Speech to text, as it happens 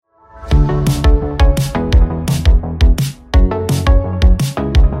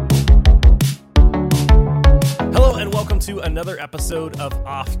another episode of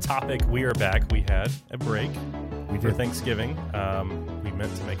Off Topic. We are back. We had a break for Thanksgiving. We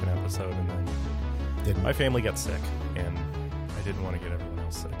meant to make an episode, and then my family got sick, and I didn't want to get everyone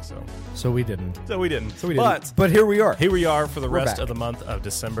else sick, so we didn't. But here we are. Here we are for the rest back. of the month of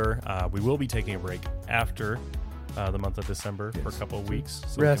December. We will be taking a break after the month of December for a couple of weeks.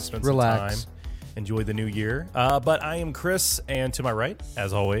 So Rest, we can spend relax. some time, enjoy the new year. But I am Chris, and to my right,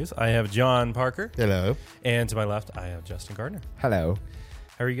 as always, I have John Parker. Hello. And to my left, I have Justin Gardner. Hello.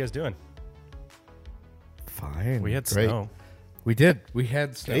 How are you guys doing? Fine. We had Great. snow. We did. We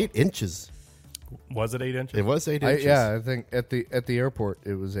had snow. 8 inches. Was it 8 inches? It was 8 inches. I think at the airport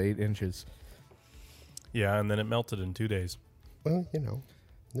it was 8 inches. Yeah, and then it melted in 2 days. Well,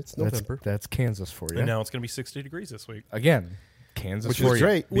 it's November. That's Kansas for you. And now it's going to be 60 degrees this week. Again, Kansas Which for is you.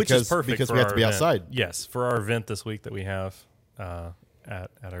 great Which is perfect because for we have our to be event. outside. Yes, for our event this week that we have at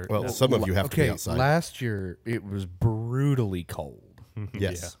our... Well, some of you have to be outside. Last year it was brutally cold.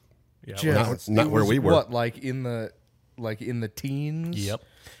 Yes. Yeah. Just- Not it where was, we were. What, like in the teens? Yep.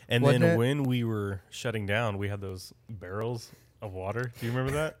 And Wasn't then it? when we were shutting down, we had those barrels of water. Do you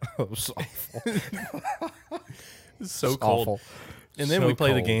remember that? Oh, it was awful. It's so It's cold. awful. And then So we play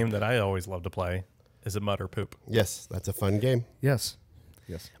the cold. game that I always love to play. Is it mud or poop? Yes, that's a fun game. Yes.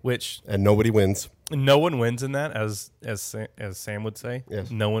 Which And nobody wins. no one wins in that, as Sam would say. Yes.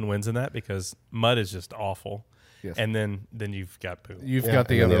 No one wins in that because mud is just awful. Yes. And then you've got poop. You've Yeah, got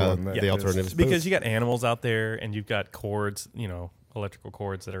the and other then one. the that is- alternative is Because poop. you got animals out there and you've got cords, electrical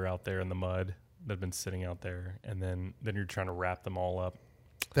cords that are out there in the mud that have been sitting out there, and then you're trying to wrap them all up.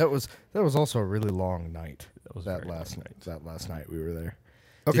 That was also a really long night. That was a that very long last night. That last night we were there.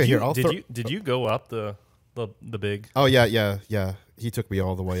 Okay, did here, you, I'll did throw... you did you go up the big? Oh, yeah. He took me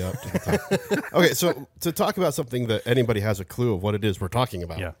all the way up to the top. Okay, so to talk about something that anybody has a clue of what it is we're talking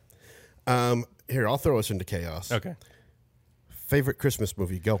about. Yeah. Here, I'll throw us into chaos. Okay. Favorite Christmas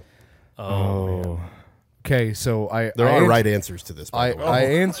movie? Go. Oh, man. Okay, so There I are ans- right answers to this, by the way. I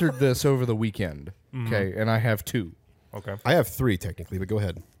answered this over the weekend. Okay, and I have two. Okay. I have 3, technically, but go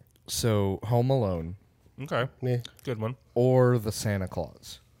ahead. So Home Alone Okay. Yeah. Good one. or The Santa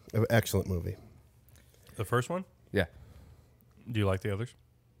Claus. Excellent movie. The first one. Yeah. Do you like the others?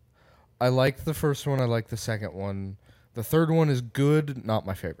 I like the first one. I like the second one. The third one is good, not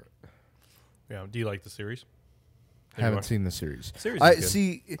my favorite. Yeah. Do you like the series? Haven't seen the series. Series I is good.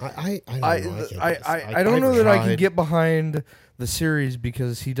 see. I don't I know. can't I, get this. I don't I've know that I can tried. get behind the series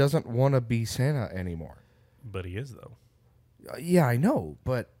because he doesn't want to be Santa anymore. But he is though. Yeah, I know,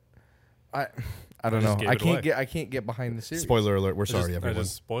 but I don't just know. gave I it can't away. I can't get behind the series. Spoiler alert. We're sorry, I everyone.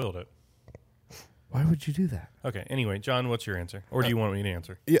 just spoiled it. Why would you do that? Okay. Anyway, John, what's your answer, or do you want me to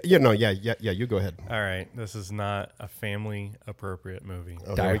answer? Yeah, you go ahead. All right. This is not a family appropriate movie. Oh,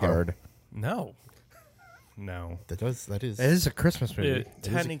 here Die we go. Hard. No. No. That is. It is a Christmas movie.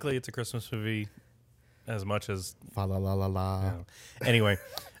 Technically, it's a Christmas movie, as much as. Fa la la la la. No. Anyway,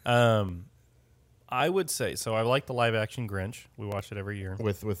 I would say so. I like the live action Grinch. We watch it every year.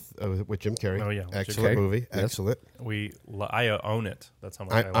 With Jim Carrey. Oh, yeah, with Jim Excellent Carrey. movie. Yes. Excellent. I own it. That's how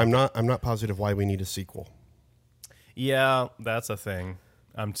much I like I'm it. not positive why we need a sequel. Yeah, that's a thing.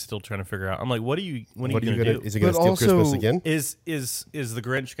 I'm still trying to figure out. I'm like, what are you What are going you to gonna? do? Is he gonna But steal also- Christmas again? Is the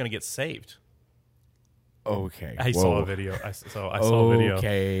Grinch going to get saved? Okay. I saw a video. I saw a video.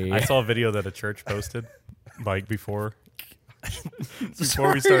 Okay. I saw a video that a church posted, like before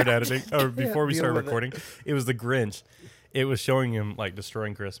we started editing or before we deal started with it. recording. It was the Grinch. It was showing him like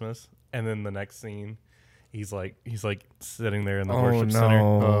destroying Christmas, and then the next scene, he's like sitting there in the Oh worship center.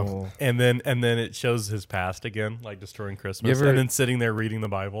 no. And then it shows his past again, like destroying Christmas, You ever- and then sitting there reading the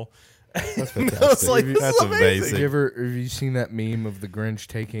Bible. That's I was fantastic. like, this That's is amazing. Have you seen that meme of the Grinch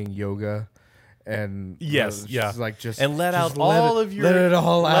taking yoga and Yes, it's yeah. like just And let just out all of your let it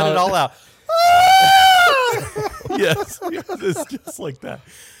all out. Let it all out. yes, it's just like that.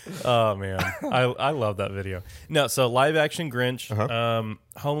 Oh man, I love that video. No, so live action Grinch. Uh-huh.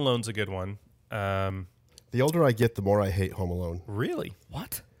 Home Alone's a good one. The older I get, the more I hate Home Alone. Really?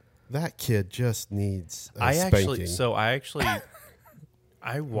 What? That kid just needs a I spanking.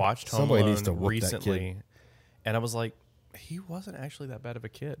 I watched Home Somebody Alone needs to whoop that recently, and I was like, he wasn't actually that bad of a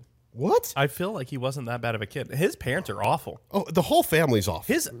kid. What? I feel like he wasn't that bad of a kid. His parents are awful. Oh, the whole family's off.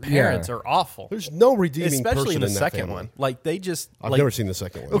 His parents are awful. There's no redeeming Especially person in the that second family. one. Like they just I've like, never seen the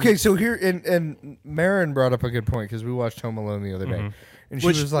second one. Okay, so here and Marin brought up a good point because we watched Home Alone the other day, and she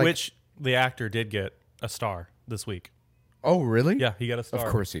was like, which the actor did get a star this week. "Oh, really? Yeah, he got a star. of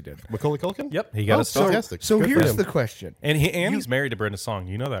course he did." Macaulay Culkin? Yep, he got Oh, a star. fantastic. So Good for here's him. the question. And he's married to Brenda Song.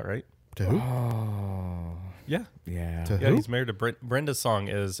 You know that, right? To who? Yeah. Yeah, To Yeah, who? he's married to Brenda Song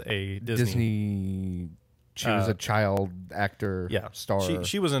is a Disney. She was a child actor, star.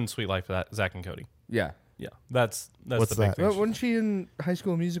 She was in Sweet Life of Zach and Cody. Yeah. Yeah, that's What's the big that? thing. Wasn't she in High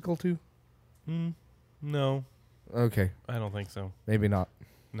School Musical too? No, Okay, I don't think so. maybe not.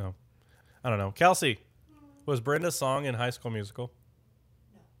 No, I don't know. Kelsey, was Brenda's song in High School Musical?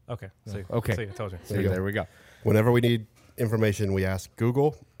 No. Okay. See, Okay. See, I told you. See, there we go. Whenever we need information, we ask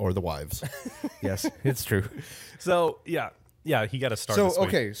Google or the wives. Yes, it's true. So yeah, he got to start. So this week.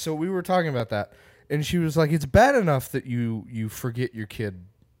 okay, so we were talking about that, and she was like, "It's bad enough that you forget your kid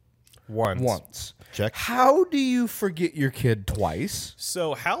once. Check. How do you forget your kid twice?"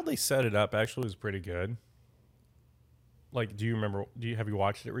 So how they set it up actually was pretty good. Like, do you remember? Have you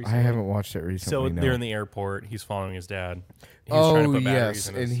watched it recently? I haven't watched it So recently. no. they're in the airport. He's following his dad. He was trying to put batteries yes,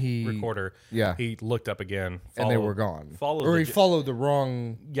 in and his he recorder. yeah. He looked up again, and they were gone. Followed or the he followed the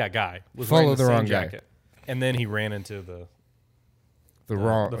wrong guy was Followed wearing the same wrong guy. jacket, and then he ran into the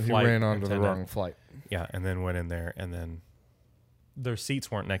wrong. the He flight ran onto the attendant. wrong flight. and then went in there, and then their seats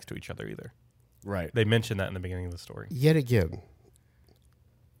weren't next to each other either. Right. They mentioned that in the beginning of the story. Yet again,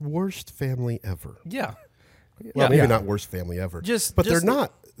 worst family ever. Yeah, Well, maybe not worst family ever. But just they're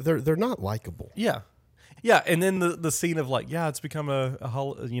not. They're not likable. Yeah. Yeah, and then the scene of like, it's become a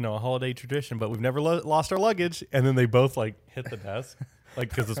holiday tradition, but we've never lost our luggage, and then they both like hit the desk, like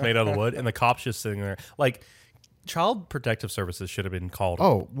because it's made out of wood, and the cop's just sitting there. Like, Child Protective Services should have been called.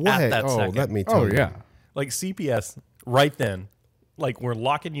 Oh, at what? that second. Let me tell you. yeah. Like CPS right then, like we're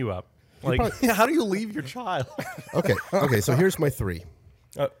locking you up. Like, how do you leave your child? Okay. So here's my 3.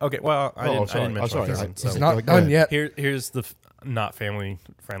 Okay, well, I didn't mention my sorry. cousin, It's so not go done ahead. yet. here's the not family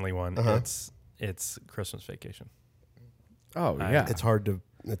friendly one. It's Christmas Vacation. Oh yeah. It's hard to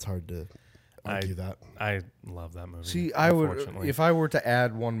argue that. I love that movie. See, I would unfortunately. if I were to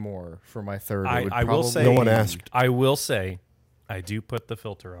add one more for my third. It would I will say No one asked. I will say I do put the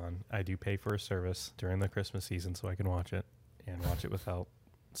filter on. I do pay for a service during the Christmas season so I can watch it and watch it without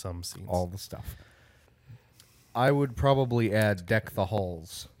some scenes. all the stuff. I would probably add Deck the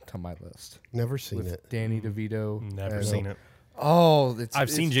Halls to my list Never seen with it. Danny DeVito. Never and- seen it. Oh, I've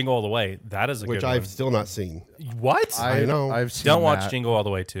seen Jingle All the Way. That is a Which good I've one. still not seen. What? I know. I've seen Don't watch that. Jingle All the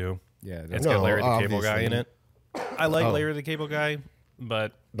Way too. Yeah, It's No, got Larry the Cable Guy in obviously. it. I like Oh. Larry the Cable Guy,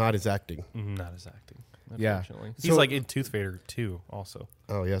 but Not his acting. not his acting. Yeah. Unfortunately. He's So- like in Tooth Fairy too. Also.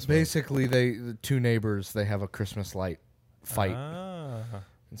 Oh yes. well, basically the two neighbors, they have a Christmas light fight. Ah.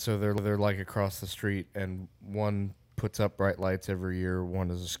 And so they're like across the street, and one puts up bright lights every year.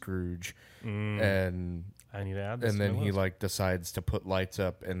 One is a Scrooge, and I need to add this. and to then my he list. like decides to put lights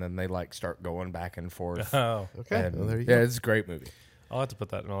up, and then they like start going back and forth. Oh, Okay. And Well, there you yeah, go. it's a great movie. I'll have to put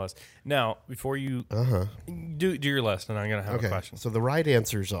that in my list. Now, before you Uh-huh. do your list, and I'm gonna have a Okay. question. So the right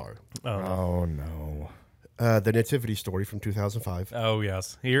answers are Oh no! the Nativity Story from 2005. Oh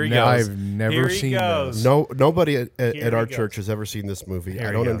yes, here he No, goes. I've never Here he seen goes. No, nobody at Here our he church goes. has ever seen this movie. Here I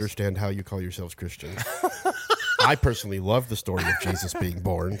he don't goes. understand how you call yourselves Christians. I personally love the story of Jesus being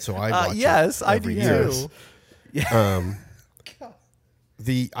born, so I watch yes, it I every do year. too.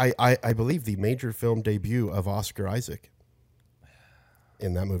 I believe the major film debut of Oscar Isaac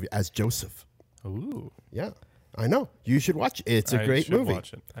in that movie as Joseph. Ooh, Yeah, I know. You should watch it. It's a great should movie.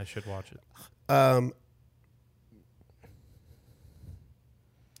 Watch it. I should watch it.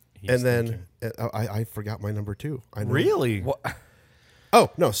 He's And then thinking. I forgot my number 2. I know. really, Oh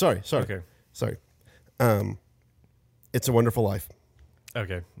no, sorry. Okay. Sorry. It's a Wonderful Life.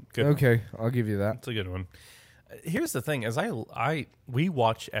 okay, good. Okay, I'll give you that. It's a good one. Here's the thing: is we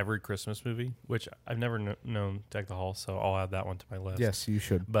watch every Christmas movie, which I've never known Deck the Hall, so I'll add that one to my list. Yes, you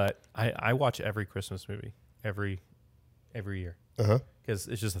should. But I watch every Christmas movie every year Uh-huh. because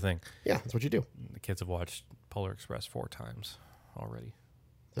it's just a thing. Yeah, that's what you do. The kids have watched Polar Express 4 times already.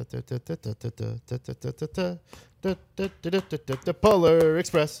 Polar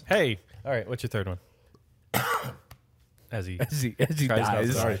Express. Hey, all right, what's your third one? As he As he tries not to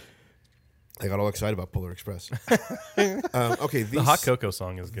dies. die. I got all excited about Polar Express. Okay, The Hot Cocoa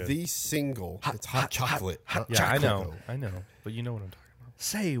song is good. The single. It's hot chocolate. not Yeah, I know, cocoa. I know, but you know what I'm talking about.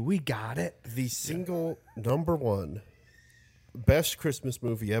 Say we got it. The single number 1 best Christmas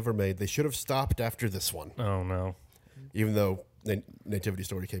movie ever made. They should have stopped after this one, Oh no, even though Nativity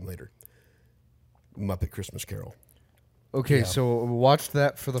Story came later. Muppet Christmas Carol. Okay, so watched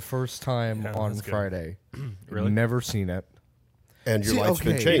that for the first time Yeah, on that's good. Friday. Really? Never seen it. And your See, life's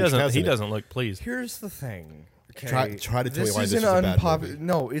been okay. changed, hasn't he it? doesn't look pleased. Here's the thing. Okay. Try to tell me why this is an a bad unpopular. movie.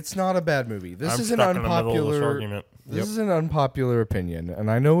 No, it's not a bad movie. This I'm is an stuck in the middle of this unpopular. argument. This is an unpopular opinion,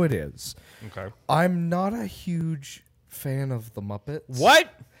 and I know it is. Okay. I'm not a huge fan of the Muppets.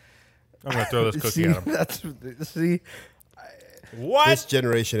 What? I'm gonna throw this cookie See, at him. that's see. What? This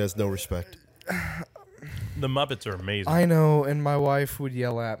generation has no respect. The Muppets are amazing. I know, and my wife would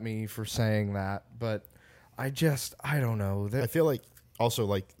yell at me for saying that, but I don't know. I feel like also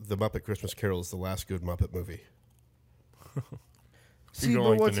like the Muppet Christmas Carol is the last good Muppet movie. See,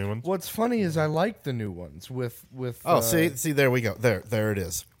 don't but like the new ones? what's funny is I like the new ones with see, there we go. There it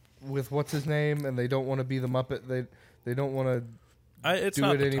is. With what's his name, and they don't want to be the Muppet. They don't want to. It's do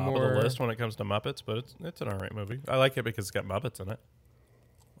not it the anymore. top of the list when it comes to Muppets, but it's an alright movie. I like it because it's got Muppets in it.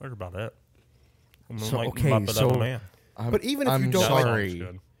 What about it? I'm So, like okay, Muppet so of a man. But even if I'm you don't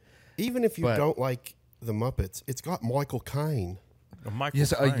sorry. even if you But- don't like the Muppets, it's got Michael Caine.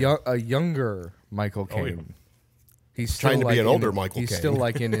 Yes, a younger Michael Caine. Oh, yeah. He's still Trying to be like an in older his- Michael He's Caine. still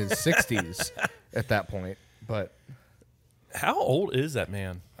like in his 60s at that point, but How old is that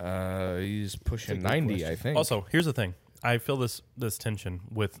man? he's pushing That's a good 90, question. I think. Also, here's the thing. I feel this tension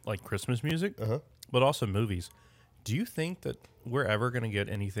with like Christmas music, but also movies. Do you think that we're ever going to get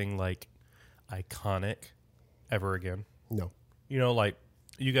anything like iconic ever again? No. You know, like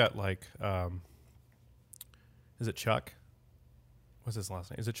you got like, is it Chuck? What's his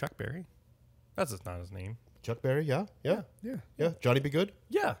last name? Is it Chuck Berry? That's not his name.Ck Berry, yeah. yeah. Johnny Be Good?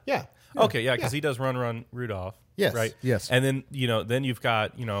 Yeah. Yeah. Okay, yeah, because he does Run Rudolph. Yes. Right. Yes. And then then you've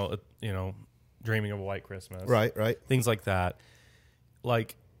got Dreaming of a White Christmas. Right. Things like that.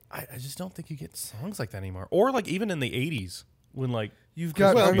 Like I just don't think you get songs like that anymore. Or like even in the 80s when like You've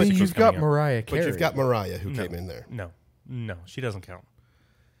got Well, I mean, music was you've got coming out. Mariah Carey. But you've got Mariah who No. came in there. No, she doesn't count.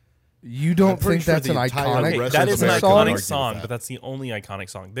 You don't I'm pretty think sure that's the an entire iconic rest That of is an America song? would argue iconic with song, that. but that's the only iconic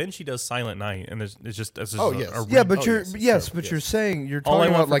song. Then she does Silent Night, and it's just Oh, yes. Yeah, but Oh, you're yes, but yes. you're saying you're All I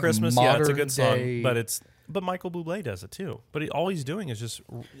talking Want about for like Christmas. modern Yeah, it's a good day. song, but Michael Bublé does it too. But all he's doing is just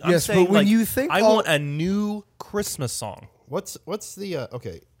Yes, but when you think I all- want a new Christmas song. What's the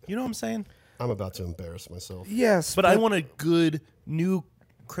okay? You know what I'm saying? I'm about to embarrass myself. yes, But I want a good new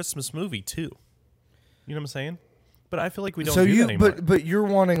Christmas movie too. You know what I'm saying? But I feel like we don't so do you that anymore. but you're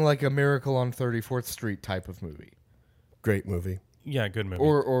wanting like a Miracle on 34th Street type of movie, Great movie. yeah, good movie.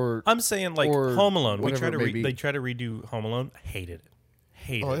 or I'm saying like or Home Alone. We whatever try to it may be. they try to redo Home Alone. Hated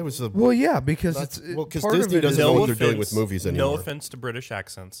it. Oh, it was a well, yeah, because That's- it's well, 'cause part of Disney it is- doesn't know what they're doing with movies No anymore. offense to British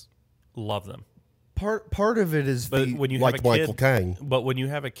accents, love them. part of it is But the when you like have a Michael kid, Caine. but when you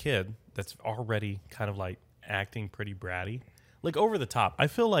have a kid that's already kind of like acting pretty bratty, like over the top, I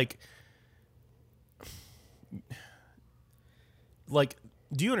feel like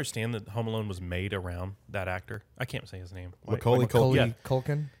do you understand that Home Alone was made around that actor? I can't say his name. Macaulay Macaulay Culkin.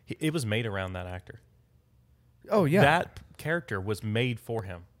 Culkin. It was made around that actor. Oh yeah, That character was made for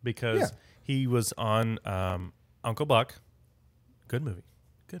him because Yeah. he was on Uncle Buck. Good movie.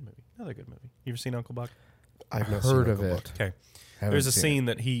 Another good movie. You ever seen Uncle Buck? I've not heard seen of Uncle it. Buck. Okay. Haven't There's a seen scene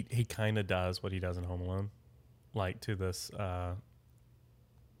that he kind of does what he does in Home Alone, like to this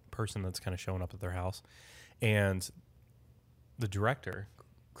person that's kind of showing up at their house, and the director,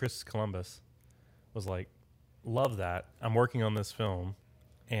 Chris Columbus, was like, "Love that. I'm working on this film,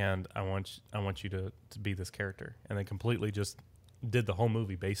 and I want you to be this character," and they completely just did the whole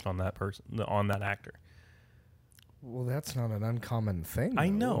movie based on that person, on that actor. Well, that's not an uncommon thing. I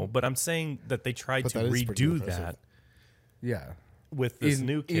though. know, but I'm saying that they tried But to that is pretty redo impressive. that Yeah, with this In-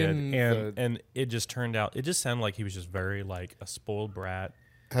 new kid, in and it just turned out. It just sounded like he was just very like a spoiled brat.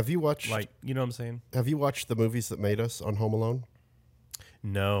 Have you watched Like, you know what I'm saying? Have you watched the movies that made us on Home Alone?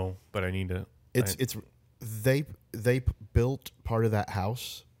 No, but I need to. It's they built part of that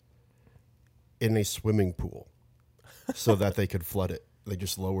house in a swimming pool so that they could flood it. They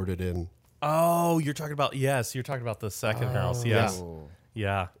just lowered it in. Oh, you're talking about the second house. Yes. Oh.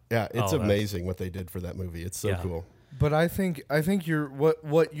 Yeah. Yeah, it's Oh, that's- amazing what they did for that movie. It's so Yeah. cool. But I think you're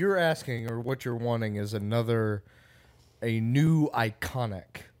what you're asking or what you're wanting is a new iconic.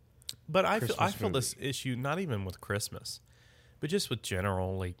 But I Christmas feel this issue not even with Christmas, but just with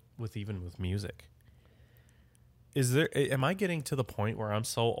general, like with music. Am I getting to the point where I'm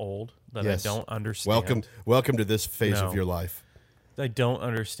so old that Yes. I don't understand? Welcome to this phase No. of your life. I don't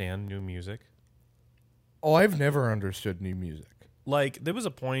understand new music. Oh, I've never understood new music. Like there was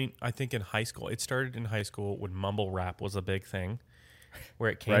a point I think in high school. It started in high school when mumble rap was a big thing, where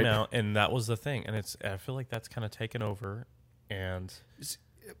it came Right. out and that was the thing. And I feel like that's kind of taken over. And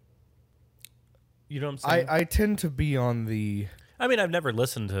you know what I'm saying? I tend to be on the I mean, I've never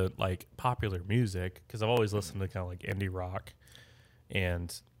listened to like popular music because I've always listened to kind of like indie rock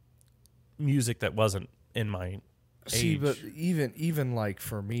and music that wasn't in my see, age. but even like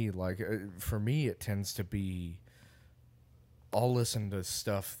for me, it tends to be. I'll listen to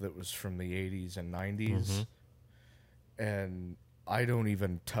stuff that was from the 80s and 90s, and I don't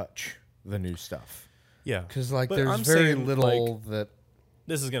even touch the new stuff. Yeah, Because like But there's I'm very saying, little like, that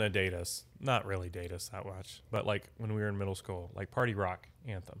this is going to date us. Not really date us that much, but like when we were in middle school, like Party Rock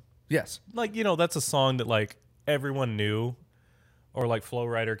Anthem. Yes. Like, that's a song that like everyone knew, or like Flo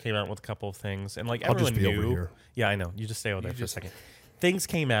Rida came out with a couple of things, and like everyone just be knew. over here. Yeah, I know. You just stay over there for a second. Things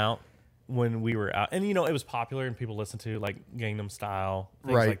came out when we were out, and it was popular and people listened to like Gangnam Style,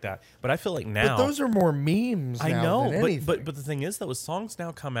 things like that. But I feel like now, But those are more memes. I now know, than anything. but the thing is, those songs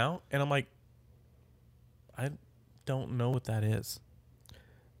now come out, and I'm like, I don't know what that is.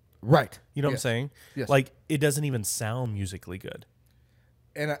 Right. You know what I'm saying? Yes. Like it doesn't even sound musically good.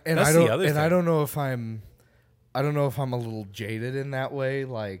 And That's I the don't other and I thing. don't know if I'm a little jaded in that way,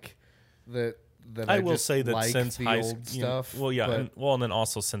 like that I I will just say that like since the high old school, stuff. well, yeah, but- and then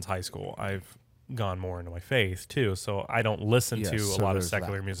also since high school, I've gone more into my faith too. So I don't listen Yes, to a so lot of there's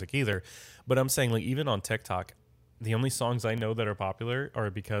secular that. music either. But I'm saying, like, even on TikTok, the only songs I know that are popular or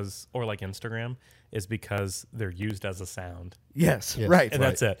like Instagram is because they're used as a sound, yes, Yes. right. and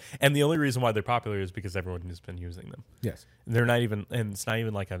that's it. And the only reason why they're popular is because everyone has been using them. Yes. They're not even, and it's not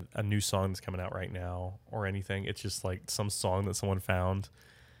even like a new song that's coming out right now or anything. It's just like some song that someone found.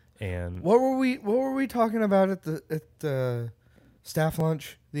 And What were we talking about at the staff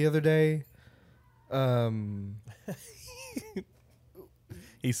lunch the other day?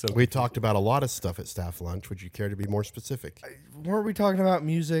 he's so We talked about a lot of stuff at staff lunch. Would you care to be more specific? Weren't we talking about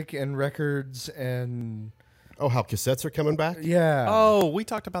music and records and Oh, how cassettes are coming back? yeah? Oh, we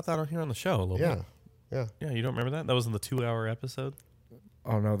talked about that on here on the show a little Yeah. bit. Yeah. Yeah, you don't remember that? That was in the 2-hour episode.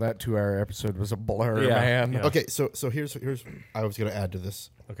 Oh no, that 2-hour episode was a blur, Yeah, man. yeah. Okay, so here's I was going to add to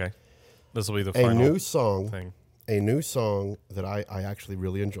this. Okay, this will be the A final new song, thing. a new song that I actually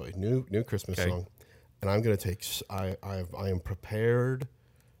really enjoyed. New Christmas Okay. song. And I'm going to take I am prepared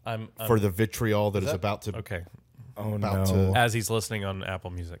I'm for the vitriol that is about to okay. Oh About no, to- As he's listening on Apple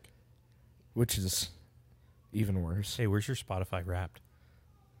Music. which is even worse. Hey, where's your Spotify Wrapped?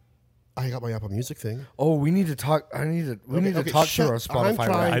 I got my Apple Music thing. Oh, we need to talk. We need to okay, talk shut- to our I'm Spotify. trying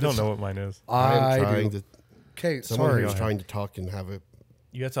Wrapped. I don't this- know what mine is. I'm I trying do. to Okay, someone sorry. who's trying to talk and have it.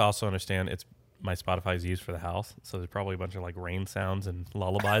 You have to also understand it's my Spotify is used for the house, so there's probably a bunch of like rain sounds and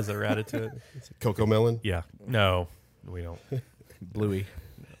lullabies that are added to it. Coco Melon. Yeah, no, we don't. Bluey.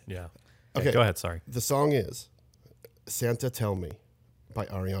 Yeah. Okay. Go ahead. Sorry. The song is "Santa Tell Me" by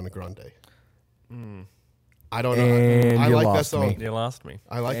Ariana Grande. I don't know. And I you like that lost song. me. You lost me.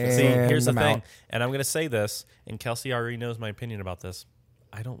 I like that And See, song. here's the I'm thing, out. and I'm going to say this, and Kelsey already knows my opinion about this.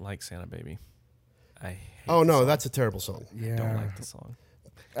 I don't like Santa Baby. I hate Oh the no, song. that's a terrible song. Yeah. I don't like the song.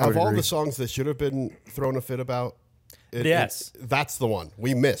 I would Of all agree. the songs that should have been thrown a fit about, Yes. that's the one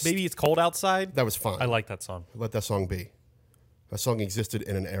we missed. Maybe it's cold outside. That was fine. I like that song. Let that song be. That song existed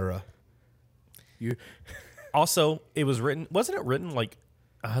in an era. You. Also, it was written. Wasn't it written like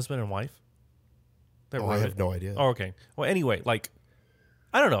a husband and wife? That Oh, I wrote have it? no idea. Oh, okay. Well, anyway, like,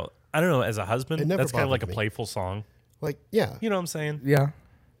 I don't know. As a husband, It never that's kind of like a bothered me. playful song. Like, yeah, You know what I'm saying? Yeah.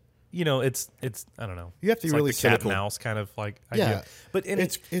 It's. I don't know. You have to be It's really like the cat and cynical. mouse kind of like yeah. idea. But and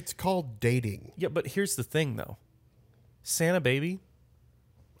It's called dating. yeah. But here's the thing, though. Santa Baby,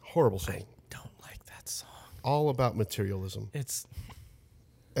 Horrible song. I don't like that song. All about materialism. It's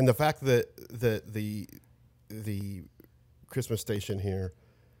And the fact that the Christmas station here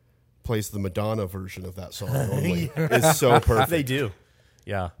plays the Madonna version of that song only is so perfect. they do.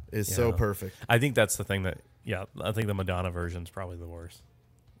 Yeah, Is so Yeah. perfect. I think that's the thing that. Yeah, I think the Madonna version's probably the worst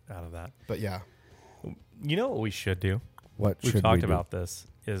out of that. But yeah, You know what we should do? What We've should talked we do? about this.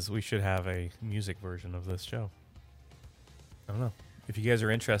 Is we should have a music version of this show. I don't know. If you guys are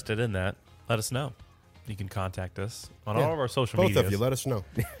interested in that, let us know. You can contact us on Yeah. all of our social both medias. of you, let us know.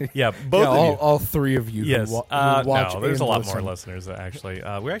 Yeah, both yeah, of you. all three of you. Yes. Who watch no, there's a and lot more listen. listeners that actually.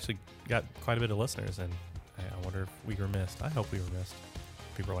 We actually got quite a bit of listeners, and I wonder if we were missed. I hope we were missed.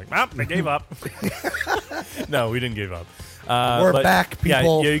 People are like, "Ah, they gave up." No, we didn't give up. We're but back,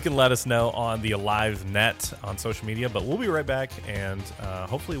 people. Yeah, you can let us know on the Alive Net on social media. But we'll be right back, and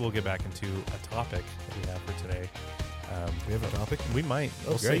hopefully we'll get back into a topic that we have for today. We have a topic. We might. Oh,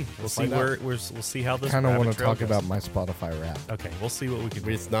 We'll great. see. We'll We'll see find out. where we'll see how this. Kind of rabbit want to trail talk goes. about my Spotify rap. Okay, we'll see what we can do.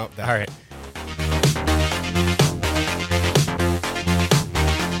 It's not that. All right.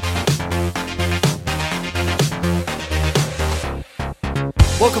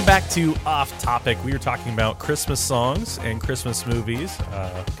 Welcome back to Off Topic. We were talking about Christmas songs and Christmas movies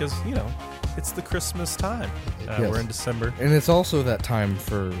because, it's the Christmas time. Yes. We're in December. And it's also that time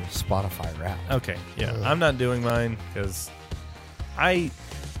for Spotify rap. Okay, yeah. I'm not doing mine because I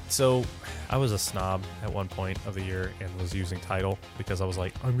was a snob at one point of the year and was using Tidal because I was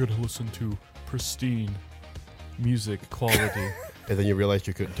like, I'm going to listen to pristine music quality. And then you realized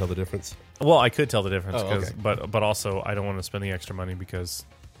you couldn't tell the difference. Well, I could tell the difference, Oh, okay. but also I don't want to spend the extra money because,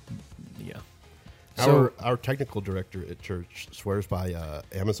 yeah. Our technical director at church swears by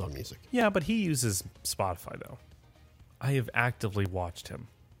Amazon Music. Yeah, but he uses Spotify, though. I have actively watched him.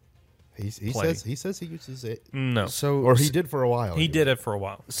 He play. says he uses it. No. Or he did for a while. He did it for a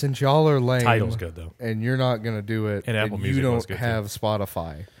while. Since y'all are lame, Title's good, though. and you're not gonna do it, And Apple you Music was don't good, have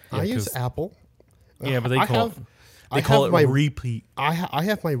Spotify. I use 'cause- Apple. Yeah, but they I call have- it, I they call have it my- repeat. I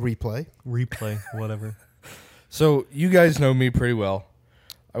have my replay. Replay, whatever. So you guys know me pretty well.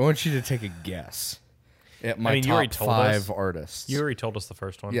 I want you to take a guess at my you already top told us. 5 artists. You already told us the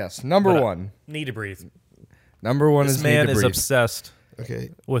first one. Yes, number But, 1. Need to breathe. Number 1 This is man Need to is Breathe. obsessed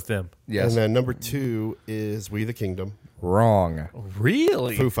Okay. with them. Yes, And then number 2 is We the Kingdom. wrong.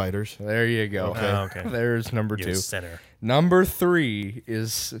 Really? Foo Fighters. There you go. Okay. There's number You 2. sinner. Number 3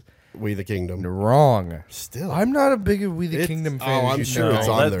 is We the Kingdom. wrong. Still. I'm not a big We the It's- Kingdom oh, fan. as I'm you sure know. it's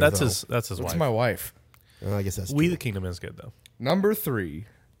on there, that's though. his That's wife. my wife. I guess that's We true. the Kingdom is good, though. Number 3,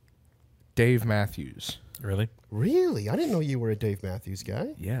 Dave Matthews. Really? Really? I didn't know you were a Dave Matthews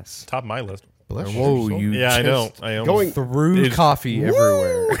guy. Yes. Top of my list. Bless Whoa, your soul. you Yeah, I know. just I am. Going- threw It- coffee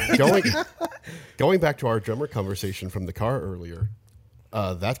everywhere. going back to our drummer conversation from the car earlier,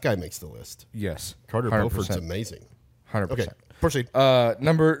 that guy makes the list. Yes. Carter 100%. Beauford's amazing. 100%. Okay, proceed.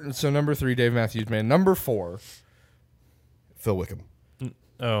 Number 3, Dave Matthews Band. Number 4, Phil Wickham.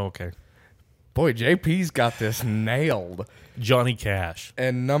 Oh, okay. boy, JP's got this nailed. Johnny Cash.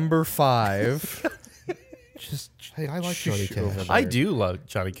 And number 5, just Hey, I like Johnny shush over Cash. there. I do love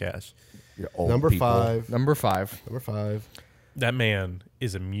Johnny Cash. You old Number people. 5. Number 5. Number 5. That man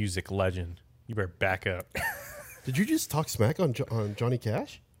is a music legend. You better back up. Did you just talk smack on Johnny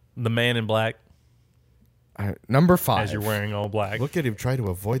Cash? The Man in Black, Number 5. as you're wearing all black. Look at him try to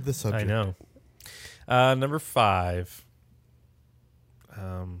avoid the subject. I know. Number 5.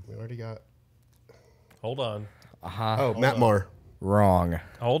 We already got. Hold on. Oh, Matt Maher. Wrong.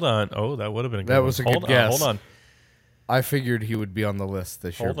 Hold on. Oh, that would have been a good That one. was a Hold good guess. Hold on. I figured he would be on the list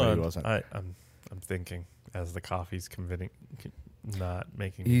this year, Hold but on. he wasn't. I'm thinking as the coffee's not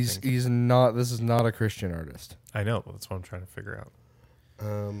making me He's think. he's not. This is not a Christian artist. I know. That's what I'm trying to figure out.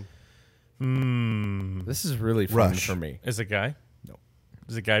 This is really fun Rush. for me. Is it guy? No.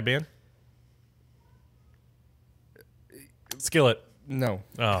 Is it guy band? Skillet. No,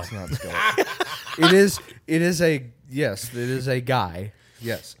 Oh, it's not Skillet. It is. It is a yes. It is a guy.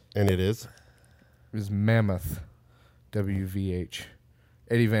 Yes, And it is. it is Mammoth. WVH.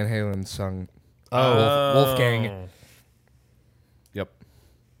 Eddie Van Halen sung. Wolfgang. Yep.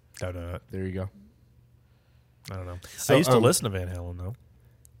 There you go. I don't know. So, I used to listen to Van Halen though.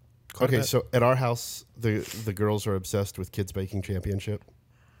 Quite a Okay, bit. so at our house, the girls are obsessed with Kids Baking Championship.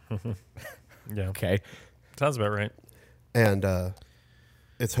 Yeah, Okay. sounds about right. And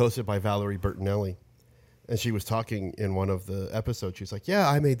it's hosted by Valerie Bertinelli. And she was talking in one of the episodes. She's like, yeah,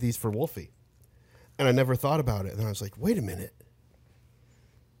 I made these for Wolfie. And I never thought about it. And I was like, wait a minute.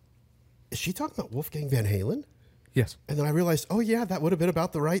 Is she talking about Wolfgang Van Halen? Yes. And then I realized, oh, yeah, that would have been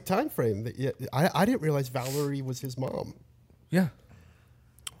about the right time frame. I didn't realize Valerie was his mom. Yeah.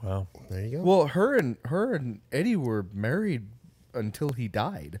 Wow. There you go. Well, her and Eddie were married until he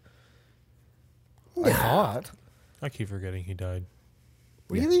died. I thought. I keep forgetting he died.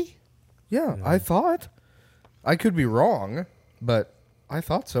 Really? Yeah, I thought. I could be wrong, but I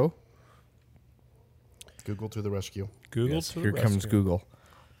thought so. Google to the rescue. Google. Yes, to the here comes rescue. Google.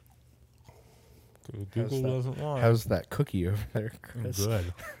 Google doesn't lie. How's that cookie over there, Chris?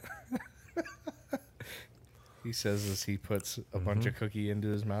 Good. He says as he puts a bunch of cookie into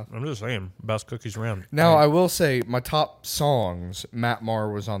his mouth. I'm just saying, best cookies around. Now, I will say my top songs, Matt Maher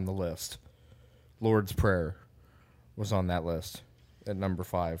was on the list. Lord's Prayer was on that list at number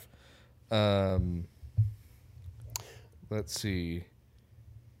 5. Let's see.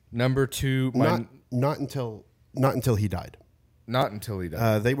 Number 2, Not until he died. not until he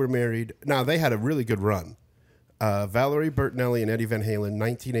died. They were married. Now they had a really good run. Valerie Bertinelli and Eddie Van Halen,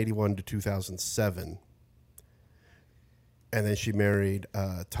 1981 to 2007, and then she married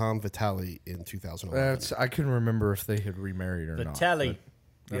Tom Vitale in 2011. I couldn't remember if they had remarried or not. Vitelli.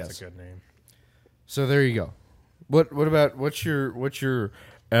 but That's yes. a good name. So there you go. What's your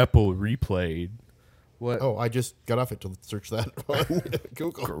Apple replayed? What? Oh, I just got off it to search that on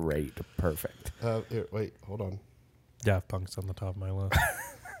Google. Great, perfect. Here, wait, hold on. Daft Punk's on the top of my list.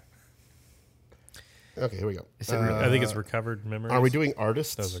 Okay, here we go. Is it really? I think it's Recovered Memories. Are we doing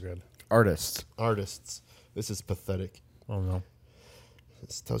artists? Those are good. Artists. Artists. This is pathetic. Oh no.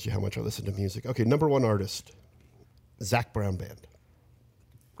 This tells you how much I listen to music. Okay, number 1 artist, Zach Brown Band.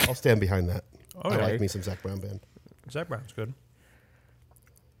 I'll stand behind that. I Okay. like me some Zach Brown Band. Zach Brown's good.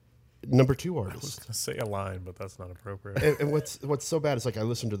 number 2 I was artist. going to say a line, but that's not appropriate. And what's so bad is like I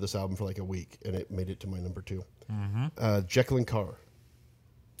listened to this album for like a week and it made it to my number 2. Jekyll and Carr,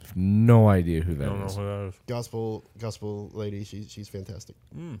 No idea who that I don't know is. who that is. gospel lady. She's fantastic.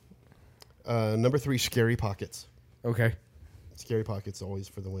 Number 3, Scary Pockets. Okay. Scary Pockets always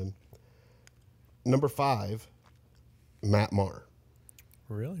for the win. Number 5, Matt Maher.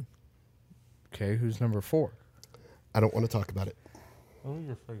 Really? Okay, who's number 4? I don't want to talk about it. Oh,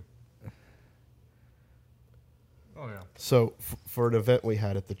 yeah. So for an event we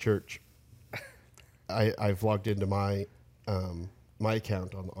had at the church, I've logged into my my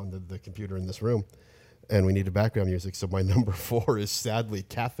account on the computer in this room, and we needed background music. So my number 4 is sadly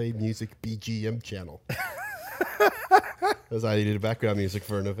Cafe Music BGM channel, because I needed background music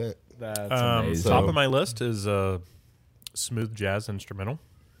for an event. That's amazing. Top of my list is smooth jazz instrumental,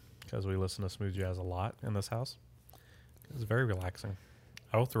 because we listen to smooth jazz a lot in this house. It's very relaxing.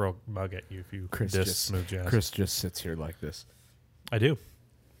 I will throw a mug at you if you diss smooth jazz. Chris just sits here like this. I do.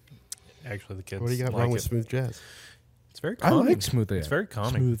 Actually, the kids. What do you got like wrong with it. smooth jazz? It's very I calming. like smooth jazz. It's very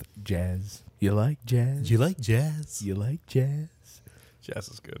calming. Smooth jazz. You like jazz? You like jazz? You like jazz? Jazz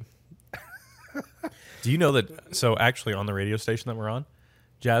is good. Do you know that? So actually, on the radio station that we're on,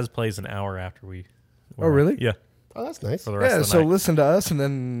 jazz plays an hour after we. Oh, really? Yeah. Oh, that's nice. For the rest Yeah, of the so night. listen to us and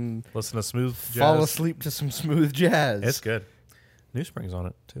then Listen to smooth jazz. fall asleep to some smooth jazz. It's good. New Spring's on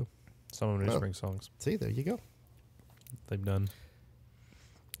it too. Some of New Oh. Spring songs See, there you go. they've done.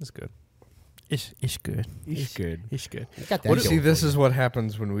 It's good. It's good. It's good. It's good. Got What see, this is what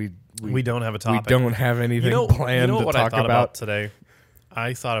happens when We don't have a we topic. don't have anything planned you know to what talk I thought about. today?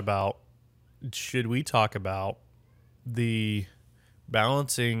 I thought about should we talk about the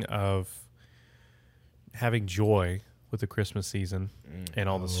balancing of having joy with the Christmas season and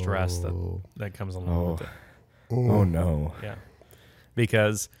all the stress that comes along with it. Oh no. Yeah.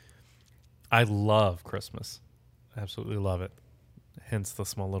 Because I love Christmas. I absolutely love it. Hence the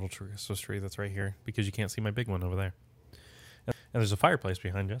small little Christmas tree that's right here, because you can't see my big one over there. And there's a fireplace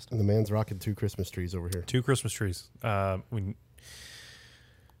behind Justin. And the man's rocking 2 Christmas trees over here. 2 Christmas trees. Yeah.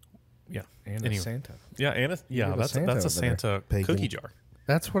 And Anyway. a Santa. Yeah, and have a that's Santa a over Santa Pagan. cookie jar.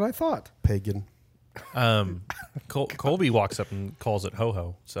 That's what I thought. Pagan. Colby walks up and calls it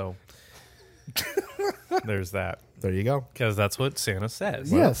ho-ho, so there's that. There you go. Because that's what Santa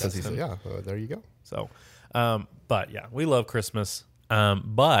says. Yes. As he said, yeah, there you go. So, but yeah, we love Christmas.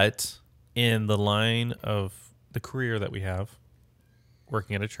 But in the line of the career that we have,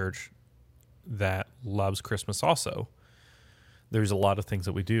 working at a church that loves Christmas also, there's a lot of things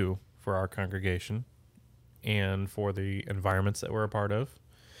that we do for our congregation and for the environments that we're a part of.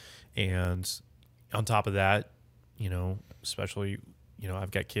 And on top of that, especially,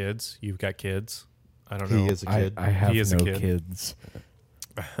 I've got kids, you've got kids. I don't know. He is a kid. I have He is a no kid. kids.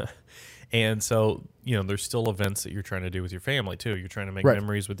 And so, there's still events that you're trying to do with your family too. You're trying to make Right.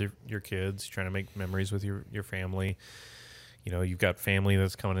 memories with your kids. You're trying to make memories with your family. You've got family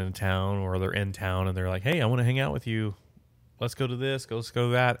that's coming into town, or they're in town and they're like, hey, I want to hang out with you. Let's go to this. Let's go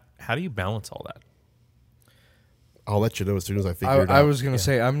to that. How do you balance all that? I'll let you know as soon as I figure it out. I was going to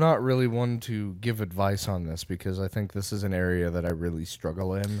say, I'm not really one to give advice on this because I think this is an area that I really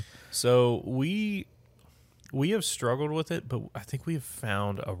struggle in. So we have struggled with it, but I think we have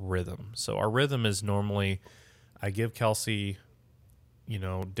found a rhythm. So our rhythm is normally I give Kelsey,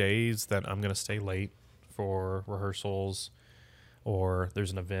 days that I'm going to stay late for rehearsals, or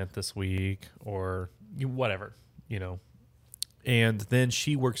there's an event this week, or whatever, And then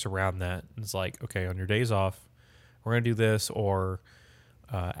she works around that. It's like, okay, on your days off, we're going to do this, or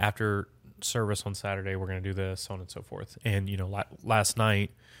after service on Saturday, we're going to do this, so on and so forth. And, last night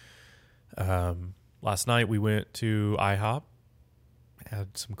we went to IHOP,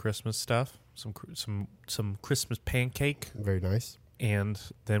 had some Christmas stuff, some Christmas pancake, Very nice. and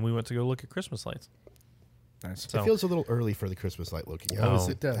then we went to go look at Christmas lights. Nice. So, It feels a little early for the Christmas light looking. How is Oh.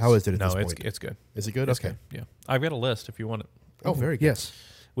 it? It does. How is it at no, this it's point? it's good. Is it good? It's Okay. good. Yeah, I've got a list if you want it. Oh, very good. Yes.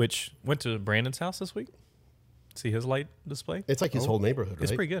 Which went to Brandon's house this week. See his light display. It's like his whole neighborhood, right?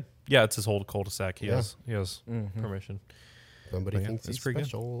 It's pretty good. Yeah, it's his whole cul-de-sac. He Yeah. has permission. Somebody Yeah, thinks it's he's pretty good.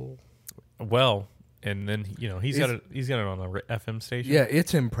 special. Well, and then he's got it on a FM station. Yeah,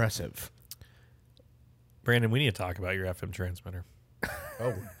 it's impressive. Brandon, we need to talk about your FM transmitter.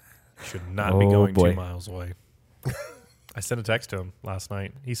 Oh, Should not be Oh, going boy. 2 miles away. I sent a text to him last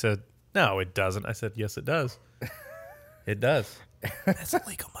night. He said, "No, it doesn't." I said, "Yes, it does. It does." That's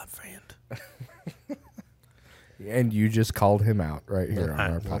illegal, my friend. And you just called him out right here on our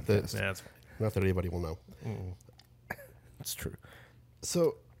not that, podcast. Yeah, that's fine. not that anybody will know. It's true.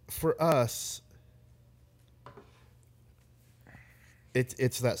 So for us,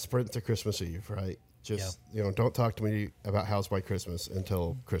 it's that sprint to Christmas Eve, right? Just don't talk to me about how's my Christmas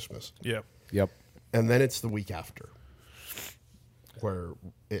until Christmas. Yep. And then it's the week after where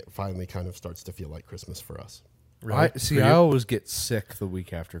it finally kind of starts to feel like Christmas for us. Really? I always get sick the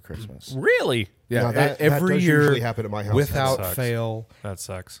week after Christmas. Really? Yeah, Now, that every does year usually happen at my house. without fail. That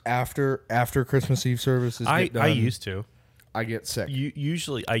sucks. After Christmas Eve services, I get done, used to. I get sick.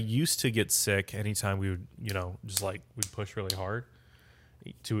 Usually, I used to get sick anytime we would, just like we'd push really hard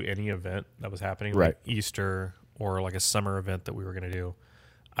to any event that was happening, Right. like Easter or like a summer event that we were going to do.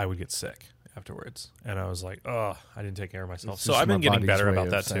 I would get sick afterwards, and I was like, "Oh, I didn't take care of myself." It's So just I've been my getting body's better way about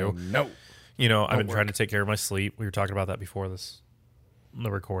of that too. saying, No, I've been trying to take care of my sleep. We were talking about that before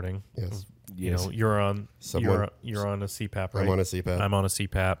the recording. Yes. You're on Someone- you're on a CPAP, right? I'm on a CPAP. I'm on a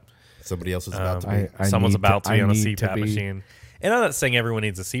CPAP. Somebody else is about to be. Someone's about to be on a need to CPAP be. machine. And I'm not saying everyone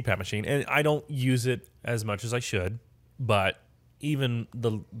needs a CPAP machine, and I don't use it as much as I should, but even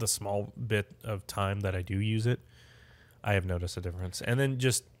the small bit of time that I do use it, I have noticed a difference. And then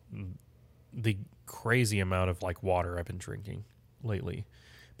just the crazy amount of like water I've been drinking lately,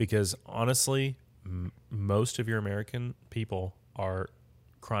 because honestly, most of your American people are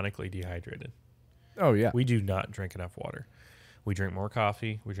chronically dehydrated. Oh yeah, We do not drink enough water. We drink more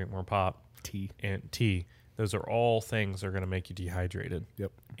coffee, we drink more pop, tea. Those are all things that are going to make you dehydrated.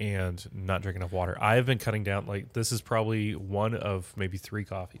 Yep. And not drink enough water. I've been cutting down, like, this is probably one of maybe 3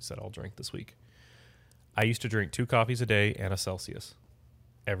 coffees that I'll drink this week. I used to drink 2 coffees a day and a Celsius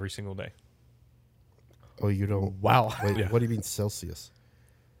every single day. Oh, you don't? Wow. Wait, Yeah. what do you mean Celsius?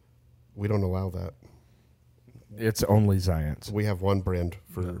 We don't allow that. It's only Zions. We have one brand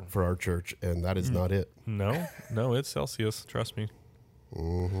for our church, and that is not it. No, it's Celsius. Trust me.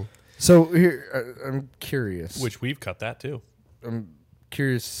 Mm-hmm. So here, I'm curious. Which we've cut that too. I'm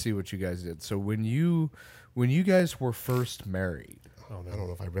curious to see what you guys did. So when you guys were first married. Oh, I don't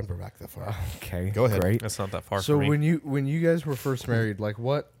know if I remember back that far. Okay, Go ahead. Great. That's not that far So from me. when you guys were first married, like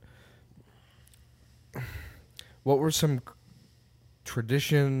what were some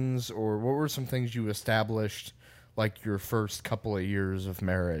traditions or what were some things you established like your first couple of years of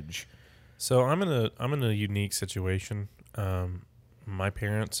marriage? So I'm in a unique situation. My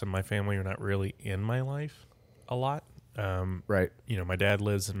parents and my family are not really in my life a lot. Right. My dad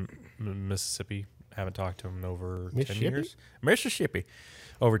lives in Mississippi. Haven't talked to him in over 10 Mississippi? years. Mississippi.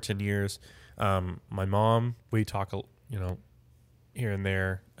 Over 10 years. My mom, we talk, here and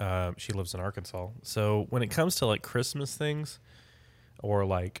there. She lives in Arkansas. So when it comes to like Christmas things or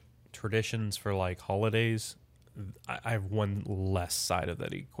like traditions for like holidays, I have one less side of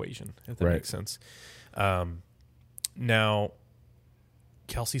that equation, if that Right. makes sense. Now,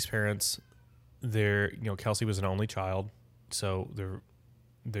 Kelsey's parents, Kelsey was an only child, so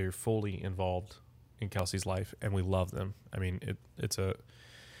they're fully involved in Kelsey's life, and we love them. I mean,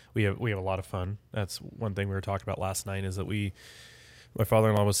 we have a lot of fun. That's one thing we were talking about last night is that my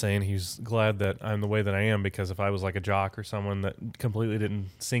father-in-law was saying he's glad that I'm the way that I am, because if I was like a jock or someone that completely didn't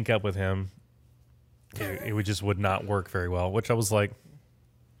sync up with him, it would not work very well, which I was like,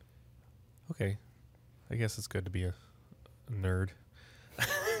 okay, I guess it's good to be a nerd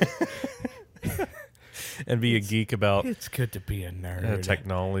and be a geek about It's good to be a nerd.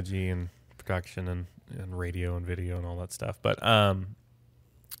 technology and production and radio and video and all that stuff. But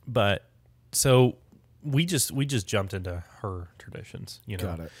so we just jumped into her traditions,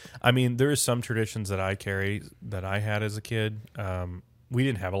 Got it. I mean, there are some traditions that I carry that I had as a kid. We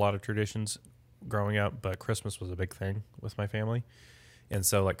didn't have a lot of traditions growing up, but Christmas was a big thing with my family. And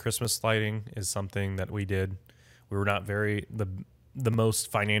so like Christmas lighting is something that we did. We were not the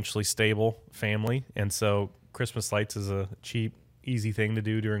most financially stable family. And so Christmas lights is a cheap, easy thing to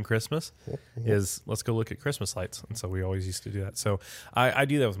do during Christmas is let's go look at Christmas lights. And so we always used to do that. So I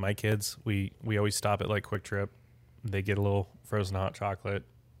do that with my kids. We always stop at like Quick Trip. They get a little frozen hot chocolate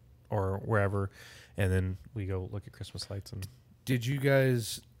or wherever. And then we go look at Christmas lights. And Did you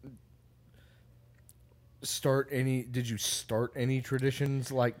guys start any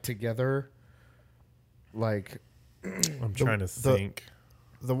traditions like together? Like I'm trying to think.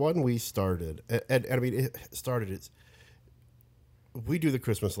 The one we started, and I mean, we do the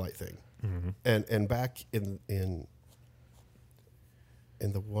Christmas light thing, and back in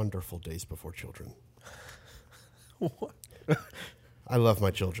the wonderful days before children. What? I love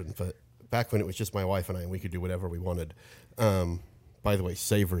my children, but back when it was just my wife and I, and we could do whatever we wanted. By the way,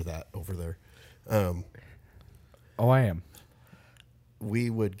 savor that over there. I am. We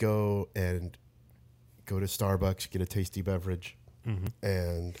would go to Starbucks, get a tasty beverage,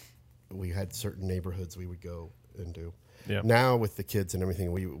 and we had certain neighborhoods we would go and do. Yeah. Now with the kids and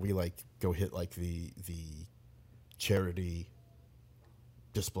everything, we like go hit like the charity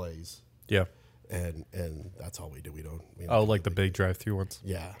displays. Yeah. And that's all we do. We don't Like the big drive-through ones.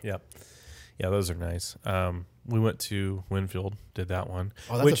 Yeah. Yep. Yeah, those are nice. We went to Winfield, did that one.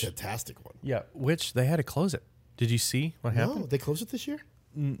 Oh, that's a fantastic one. Yeah, which they had to close it. Did you see what happened? No, they closed it this year?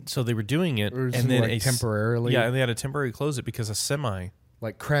 So they were doing it, Or is and it then like temporarily? Yeah, and they had to temporarily close it because a semi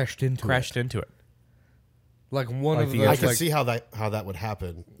Like crashed into it. Like one Like of the the I can like, see how that would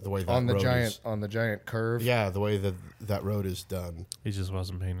happen. The way that on the road giant is, on the giant curve. yeah, the way that road is done. he just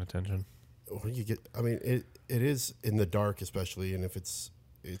wasn't paying attention. When you get, I mean, it is in the dark, especially, and if it's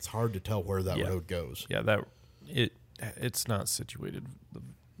hard to tell where that road goes. Yeah, it's not situated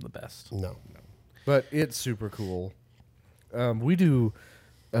the best. No. But it's super cool. We go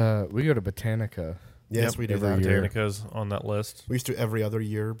to Botanica. Yes, we do every that. year. Botanica's on that list. We used to every other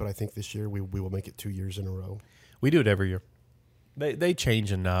year, but I think this year we will make it 2 years in a row. We do it every year. They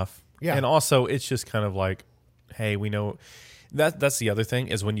change enough. Yeah. And also it's just kind of like, hey, we know that's the other thing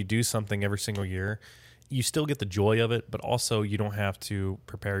is when you do something every single year, you still get the joy of it, but also you don't have to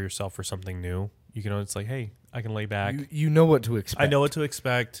prepare yourself for something new. You can it's like, hey, I can lay back. You know what to expect. I know what to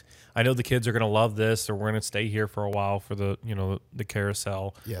expect. I know the kids are going to love this, or we're going to stay here for a while for the the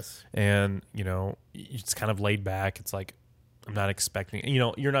carousel. Yes. And it's kind of laid back. It's like I'm not expecting.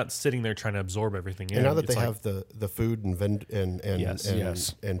 You're not sitting there trying to absorb everything in. And now that it's they like, have the food and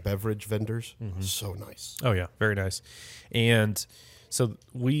Yes. and beverage vendors, so nice. Oh yeah, very nice. And so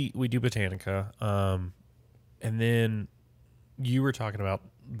we do Botanica, and then you were talking about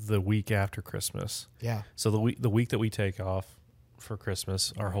the week after Christmas. Yeah. So the week that we take off for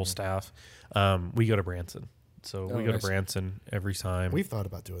Christmas, our whole staff, we go to Branson. So we go nice. to Branson every time. We've thought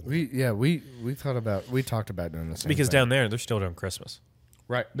about doing that. We talked about doing the same because thing. down there they're still doing Christmas.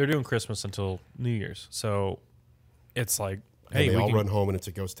 Right. They're doing Christmas until New Year's. So it's like, And hey, they we all can, run home and it's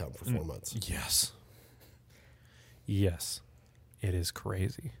a ghost town for 4 months. Yes. Yes. It is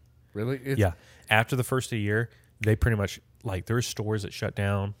crazy. Really? Yeah. After the first of the year, they pretty much like there's stores that shut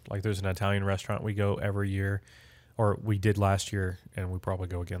down. Like there's an Italian restaurant we go every year, or we did last year, and we probably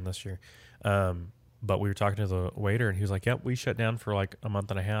go again this year. But we were talking to the waiter, and he was like, "Yep, we shut down for like a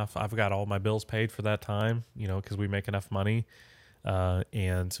month and a half. I've got all my bills paid for that time, because we make enough money,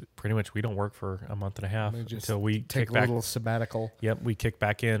 and pretty much we don't work for a month and a half until we take kick a back. little sabbatical. Yep, we kick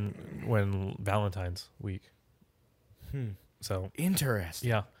back in when Valentine's week. So Interesting.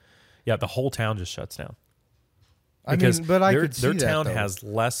 yeah, the whole town just shuts down. I mean, but I could see their that, town though. has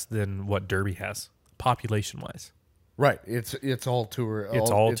less than what Derby has population wise. Right. It's all tour. It's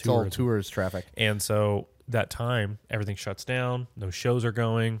all tourist traffic. And so that time, everything shuts down. No shows are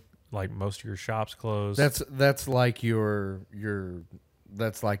going. Like most of your shops close. That's like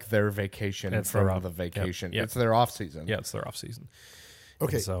that's like their vacation It's from their off- the vacation. Yep. It's their off season. Yeah, it's their off season.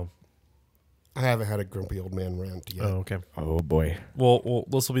 Okay. And so I haven't had a grumpy old man rant yet. oh, okay. Oh boy. Well,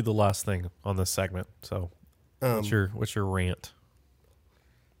 this will be the last thing on this segment. So what's your rant?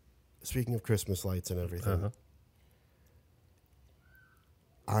 Speaking of Christmas lights and everything, Uh-huh.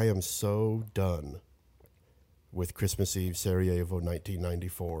 I am so done with Christmas Eve Sarajevo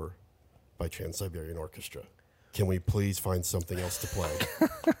 1994 by Trans-Siberian Orchestra. Can we please find something else to play?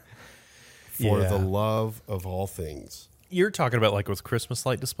 For Yeah. the love of all things. You're talking about like with Christmas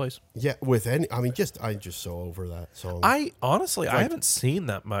light displays? Yeah, I'm just so over that song. I honestly, I haven't seen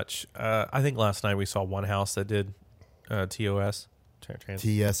that much. I think last night we saw one house that did TOS.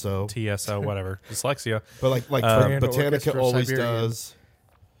 TSO, whatever. Dyslexia. But like Grand Botanica Orchestra always Siberian. does.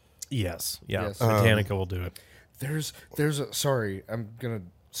 Yes. Yeah. Yes. Botanica will do it. There's a sorry, I'm gonna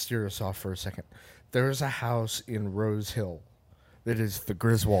steer us off for a second. There's a house in Rose Hill that is the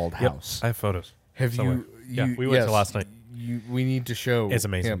Griswold house. I have photos. Have somewhere. you? Yeah, we went to last night. We need to show. It's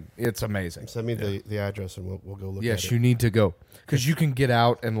amazing. him. It's amazing. Send me the address and we'll go look at it. Yes, you need to go because you can get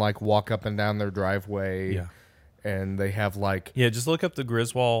out and like walk up and down their driveway. Yeah. And they have like Yeah, just look up the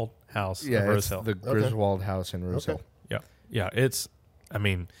Griswold house in Rose it's Hill. the Griswold house in Rose Hill. Yeah. Yeah. I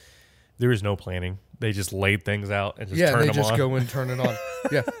mean, there is no planning. They just laid things out and just Yeah, turned they them just on. go and turn it on.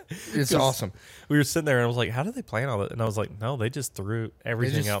 Yeah, it's awesome. We were sitting there and I was like, how did they plan all that? And I was like, no, they just threw They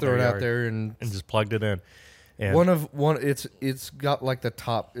everything just out throw their it out yard there and just plugged it in. And it's got like the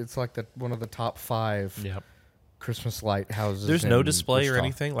top. It's like one of the top 5 Yep. Christmas light houses. There's no in display or Wichita.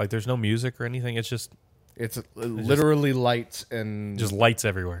 anything. Like there's no music or anything. It's just literally lights and just lights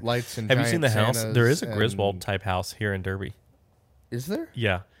everywhere. lights and. Have you seen the giant house? Santas There is a and- Griswold type house here in Derby. Is there?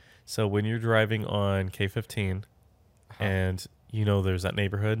 Yeah. So when you're driving on K15 and there's that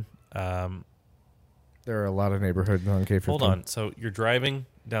neighborhood. There are a lot of neighborhoods on K15. Hold on. So you're driving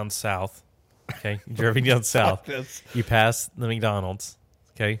down south. Okay. You're driving down south. You pass the McDonald's.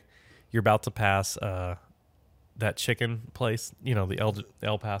 Okay. You're about to pass that chicken place, the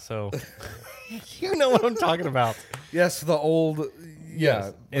El Paso. You know what I'm talking about. Yes, the old.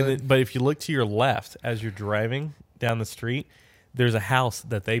 Yeah. Yes. But if you look to your left as you're driving down the street, there's a house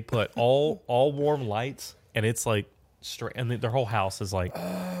that they put all warm lights, and it's like straight, and their whole house is like,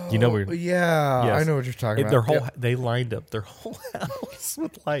 where. Yeah, Yes. I know what you're talking about. They lined up their whole house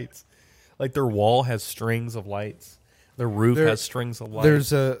with lights. Like their wall has strings of lights. Their roof has strings of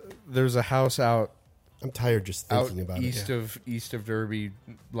lights. There's a house out. I'm tired just thinking about east it. East of Derby,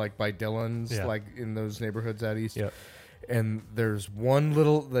 like by Dillon's, like in those neighborhoods out east. Yeah. And there's one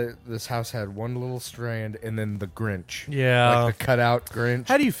little. This house had one little strand, and then the Grinch. Yeah, like the cutout Grinch.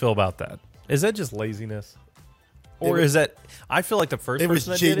 How do you feel about that? Is that just laziness, or is that? I feel like the first. It was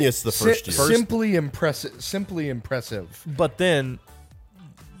person genius. That did The first year, simply impressive. Simply impressive. But then,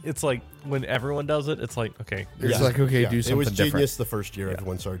 it's like when everyone does it, it's like okay, it's like okay, do something It was genius different. the first year.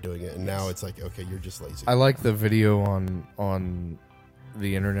 Everyone started doing it, and now it's like okay, you're just lazy. I like the video on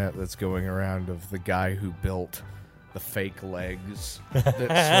the internet that's going around of the guy who built the fake legs that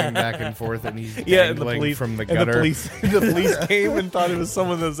swing back and forth, and he's dangling from the gutter. The police came and thought it was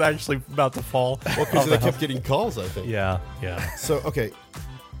someone that was actually about to fall. Well, because they kept getting calls, I think. Yeah. So, okay.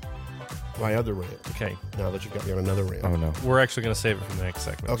 My other rant. Okay. Now that you got me on another rant. Oh, no. We're actually going to save it from the next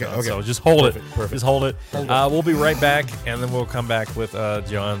segment. Okay, John. okay. So just hold it. Perfect. Just hold it. We'll be right back, and then we'll come back with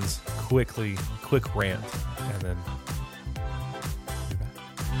John's quick rant, and then be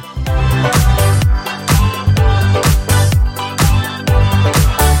back.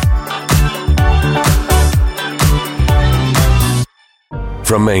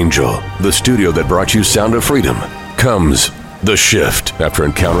 From Angel, the studio that brought you Sound of Freedom, comes The Shift. After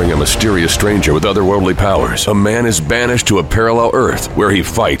encountering a mysterious stranger with otherworldly powers, a man is banished to a parallel Earth where he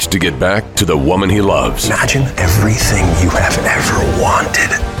fights to get back to the woman he loves. Imagine everything you have ever wanted.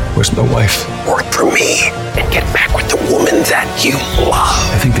 Where's my wife? Work for me and get back with the woman that you love.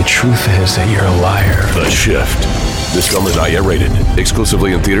 I think the truth is that you're a liar. The Shift. This film is IA rated.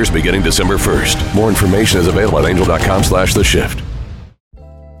 Exclusively in theaters beginning December 1st. More information is available at angel.com/The Shift.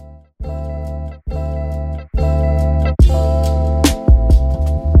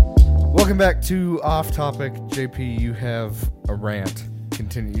 Welcome back to Off Topic. JP, you have a rant.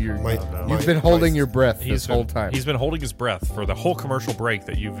 Continue. You've been holding your breath this whole time. He's been holding his breath for the whole commercial break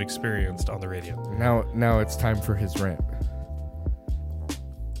that you've experienced on the radio. Now it's time for his rant.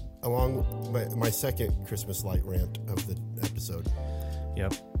 Along my second Christmas light rant of the episode.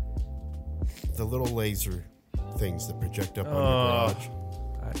 Yep. The little laser things that project up on your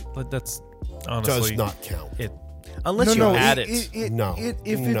garage. That's honestly does not count. Unless you add it.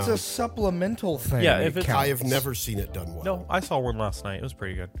 If it's a supplemental thing, Yeah, if it's- I have never seen it done well. No, I saw one last night. It was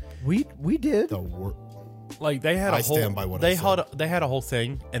pretty good. we did. Like they had I stand by what I said. they had a whole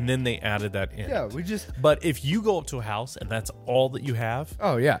thing, and then they added that in. Yeah, we just. But if you go up to a house and that's all that you have,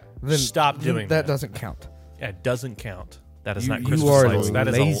 Oh yeah, then Stop doing that. that. Doesn't count. it doesn't count. That is You- not you Christmas are lights.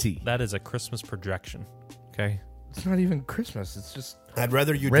 lazy. That is a Christmas projection. Okay. It's not even Christmas. It's just I'd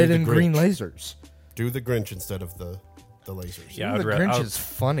rather you red do and the green Grinch. lasers. Do the Grinch instead of the lasers. Yeah, Even the Grinch is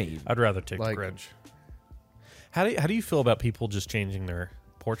funny. I'd rather take Like- the Grinch. How do you feel about people just changing their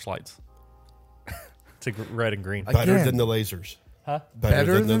porch lights to red and green? Better Again. than the lasers. Huh?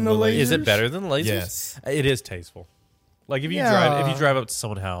 Better than the lasers? Is it better than lasers? Yes. It is tasteful. Like if you Yeah. drive up to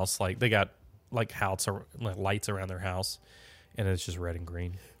someone's house, like they got like lights around their house, and it's just red and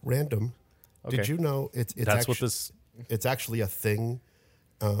green. Random. Okay. Did you know it's That's what this. It's actually a thing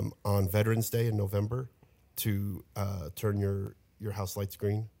on Veterans Day in November to turn your house lights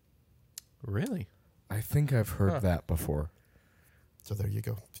green. Really? I think I've heard that before. So there you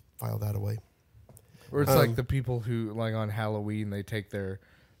go. File that away. Or it's like the people who, like on Halloween, they take their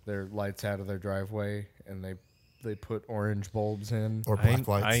lights out of their driveway and they put orange bulbs in. Or black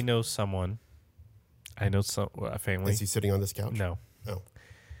lights. I know someone. I know a family. Is he sitting on this couch? No. Oh.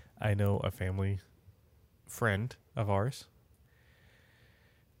 I know a family friend of ours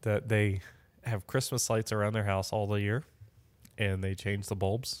that they have Christmas lights around their house all the year, and they change the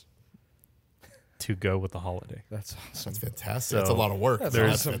bulbs to go with the holiday. That's awesome. That's fantastic. So, that's a lot of work. That's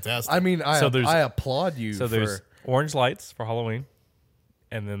awesome. fantastic. I mean, I applaud you So for... there's orange lights for Halloween,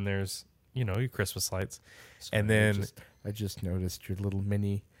 and then there's your Christmas lights, and then I just noticed your little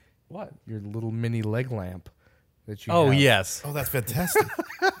mini... What? Your little mini leg lamp that you oh have. yes, Oh, that's fantastic.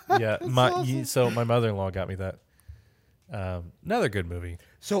 yeah. So my mother-in-law got me that. Another good movie.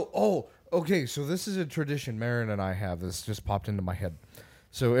 So, okay. So this is a tradition Marin and I have. This just popped into my head.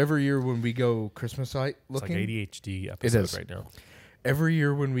 So every year when we go Christmas light It's looking, like ADHD episode is. right now. every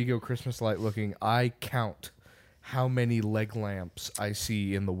year when we go Christmas light looking, I count how many leg lamps I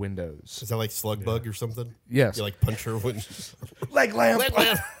see in the windows. Is that like slug bug or something? Yes. You like punch her when Leg lamp.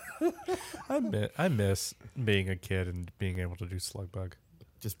 I miss being a kid and being able to do slug bug.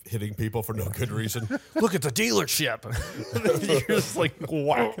 just hitting people for no good reason. Look at the dealership. You're just like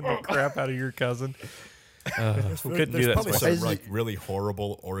whacking the crap out of your cousin. We couldn't do There's that. probably so much. some like really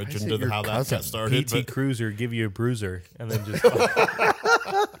horrible origin to your how that cousin? got started. PT Cruiser give you a bruiser and then just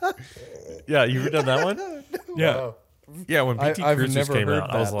yeah, you ever done that one? Yeah, yeah. When PT I've Cruisers never came heard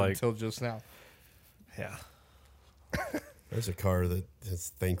out, that I was like, until just now. yeah. There's a car that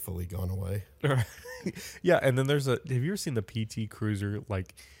has thankfully gone away. Yeah, and then there's a. Have you ever seen the PT Cruiser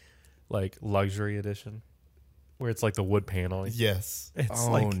like luxury edition, where it's like the wood paneling? Yes. It's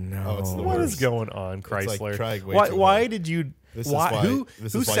Oh like no! Oh, it's the what is worst. going on, It's like Chrysler? trying way why? too Why hard. did you? This is why? why- Who?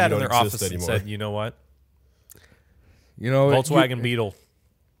 this Who is why sat you in don't their exist office and anymore. said, "You know what? You know, Volkswagen Beetle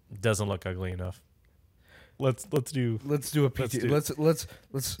doesn't look ugly enough. Let's do." Let's do a PT. Let's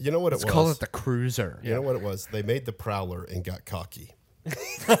You know what it let's call was? it the Cruiser. You know what it was? They made the Prowler and got cocky.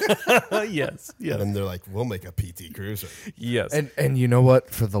 Yes, yes, And then they're like, we'll make a PT Cruiser. yes. And you know what?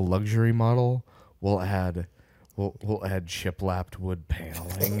 For the luxury model, we'll add shiplapped wood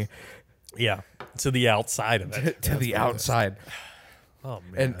paneling yeah, to the outside of it. to the outside, Oh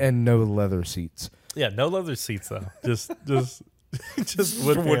man. and no leather seats. Yeah, no leather seats though. Just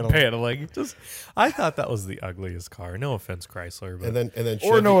wood, Wood paneling. Just, I thought that was the ugliest car. No offense, Chrysler, but And then Chevy,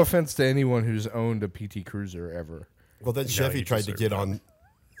 Or no offense to anyone who's owned a PT Cruiser ever. well then Chevy you tried just to are get dumb.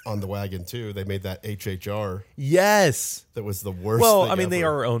 on the wagon too. They made that HHR yes. that was the worst. Well, thing I mean, they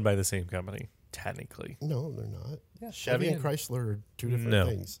ever. are owned by the same company technically. No, they're not. Yeah, Chevy Chevy and and- Chrysler are two different No,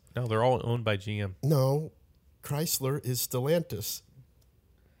 things. no, they're all owned by GM. No, Chrysler is Stellantis.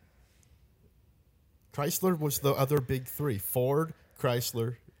 Chrysler was the other big three: Ford,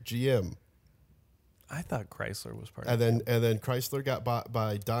 Chrysler, GM. I thought Chrysler was part of And then Chrysler got bought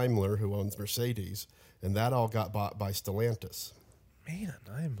by Daimler, who owns Mercedes, and that all got bought by Stellantis. Man,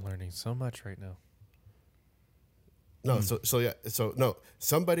 I am learning so much right now. No, no.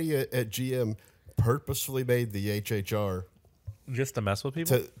 Somebody at GM purposefully made the HHR Just to mess with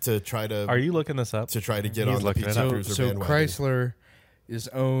people? to try to Are you looking this up? to try to get He's on the looking PT it up. Cruiser So bandwagon. Chrysler is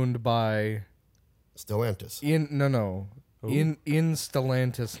owned by Stellantis. in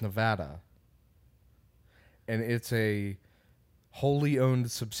Stellantis, Nevada, and it's a wholly owned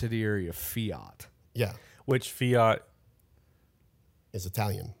subsidiary of Fiat. Yeah, Which Fiat? is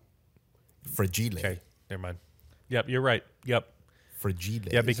Italian. Fragile. Okay, never mind. Yep, you're right. Yep. Fragile.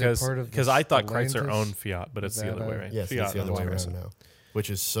 Yeah, because part of the I thought Chrysler Stellantis, owned Fiat, but it's the other way, Nevada? right? yes, Fiat it's the other way owns around Chrysler. now, which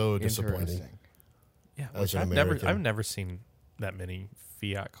is so disappointing. Interesting. Yeah, As which an I've American. never seen that many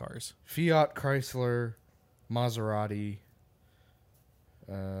Fiat cars. Fiat, Chrysler, Maserati,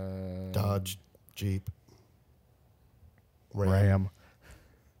 Dodge, Jeep, Ram. Ram.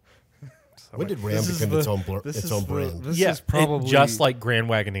 When did Ram become its own brand? This Yeah, is probably just like Grand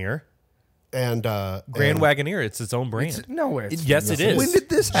Wagoneer. And Grand and Wagoneer, it's its own brand. no, it's Yes, it is. When did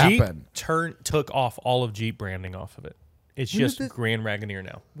this Jeep happen? took off all of Jeep branding off of it. It's When just did it- Grand Wagoneer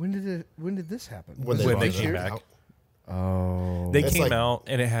now. When did this happen? when when brought they it came out. back. Oh, They It's came like- out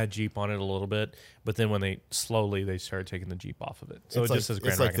and it had Jeep on it a little bit, but then when they started taking the Jeep off of it, so It's it like, just says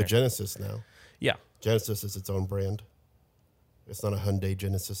Grand it's like the Wagoneer. Genesis now. Yeah, Genesis is its own brand. It's not a Hyundai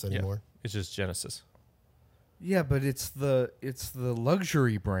Genesis yeah, anymore. it's just Genesis. yeah, but it's the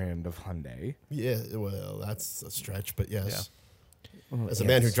luxury brand of Hyundai. Yeah, well, that's a stretch, but yes. Yeah. As a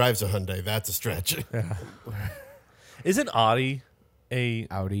man who drives a Hyundai, that's a stretch. Isn't Audi a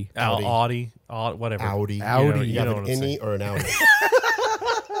Audi. Audi, whatever? Audi. Audi. You have know an what I'm Innie saying. or an Audi?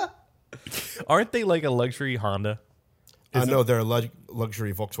 Aren't they like a luxury Honda? No, they're a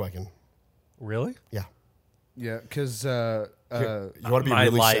luxury Volkswagen. Really? Yeah. Yeah, because You want to be My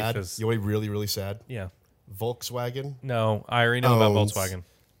really life sad? is- You want to be really, really sad? Yeah. Volkswagen, No, I already know about Owns- Volkswagen.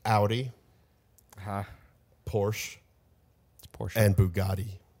 Audi, huh? Porsche, It's Porsche. and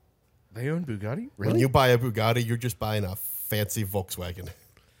Bugatti. They own Bugatti. When you buy a Bugatti, you're just buying a fancy Volkswagen.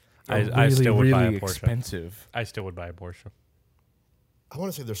 I still would buy a Porsche. expensive. I still would buy a Porsche. I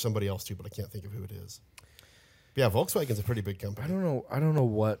want to say there's somebody else too, but I can't think of who it is. But yeah, Volkswagen's a pretty big company. I don't know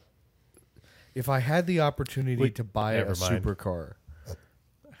what. If I had the opportunity Wait, to buy a never mind. supercar,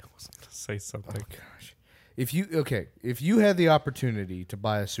 Say something. gosh, if you had the opportunity to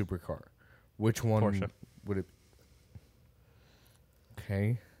buy a supercar, which one Porsche. would it?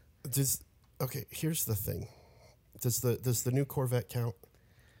 Okay, Here's the thing. Does the new Corvette count?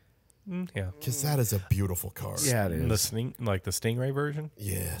 Yeah. Because that is a beautiful car. yeah, it The is. Stingray version.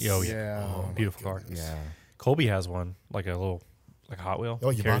 Yes. Oh Yeah. beautiful car. Yeah, Colby has one, like a little like a Hot Wheel. Oh,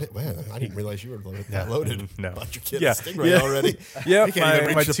 you Carries- bought it? Man, I didn't realize you were that loaded. No. Bought your kid Yeah. a Stingray Yeah. already. Yeah, You can't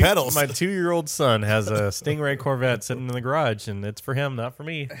even reach the pedals. My 2-year-old son has a Stingray Corvette sitting in the garage, and it's for him, not for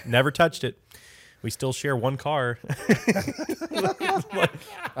me. Never touched it. We still share one car.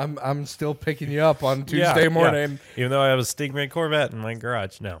 I'm still picking you up on Tuesday morning. Even though I have a Stingray Corvette in my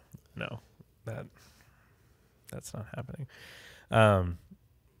garage. No, that's not happening.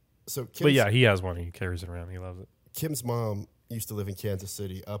 So, But yeah, he has one. He carries it around. He loves it. Kim's mom used to live in Kansas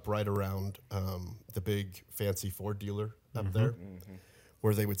City, up right around the big fancy Ford dealer up there,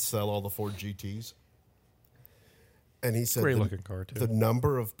 where they would sell all the Ford GTs. And he said Great looking car too. the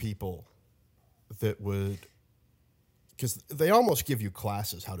number of people that would, because they almost give you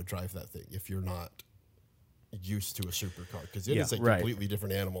classes how to drive that thing if you're not used to a supercar, because it is a right. completely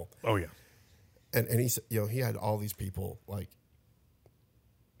different animal. Oh yeah. And he said, he had all these people, like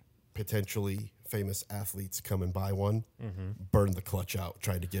potentially famous athletes, come and buy one, burn the clutch out,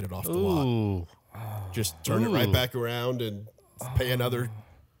 trying to get it off the lot. Ooh. Just turn it right back around and pay another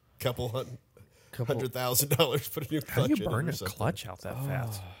 $100,000, put a new clutch How do in you it burn or a something. clutch out that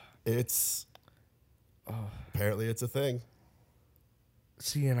fast? It's apparently it's a thing.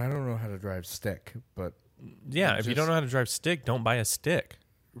 See, and I don't know how to drive stick, but Yeah, if you don't know how to drive stick, don't buy a stick.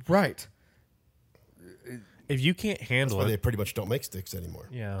 right. If you can't That's handle why they it. pretty much don't make sticks anymore.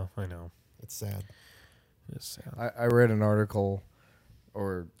 Yeah, I know. It's sad. It's sad. I read an article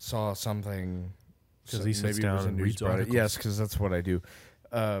or saw something 'Cause he sits maybe it down was a and news reads product. articles. Yes, because that's what I do.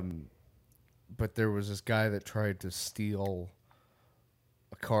 But there was this guy that tried to steal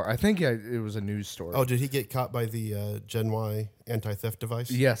a car. I think it was a news story. Oh, did he get caught by the Gen Y anti-theft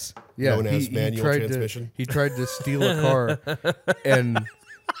device? Yes. Yeah. Known as manual tried transmission? He tried to steal a car and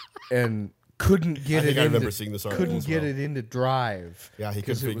couldn't get I think it I into, remember seeing this article couldn't as get well. it into drive. Yeah, he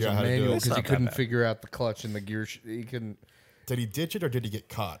because couldn't it was figure a out how to do manual it. because he not that couldn't bad. figure out the clutch and the gear. He couldn't. Did he ditch it or did he get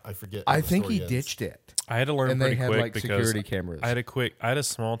caught? I forget. how I the think story he ends. ditched it. I had to learn And they pretty had, quick like, because security cameras. I had a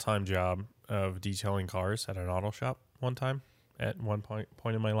small time job of detailing cars at an auto shop one time at one point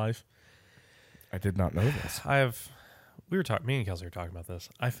in my life. I did not know this. Me and Kelsey were talking about this.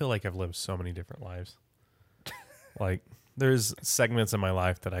 I feel like I've lived so many different lives. Like there's segments in my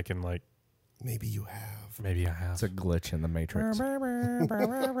life that I can like. Maybe you have. Maybe I have. It's a glitch in the matrix.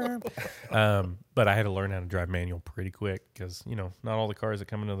 But I had to learn how to drive manual pretty quick because not all the cars that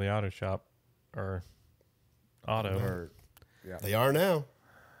come into the auto shop are auto. They are now.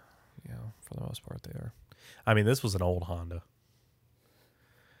 Yeah, for the most part they are. I mean, this was an old Honda.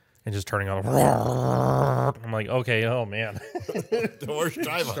 And just turning on, I'm like, okay, oh man, The worst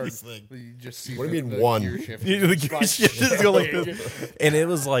drive on this thing. You just see What do you mean the one? gear shift. the gear shift just go like this. And it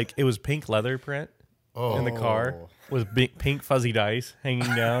was pink leather print in the car with big, pink fuzzy dice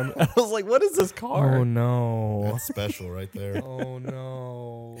hanging down. I was like, what is this car? Oh no! That's special right there. Oh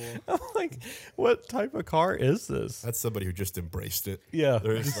no! I'm like, what type of car is this? That's somebody who just embraced it. Yeah.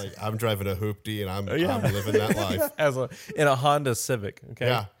 They're just like, I'm driving a hoopty and I'm Yeah. living that life. In a Honda Civic. Okay.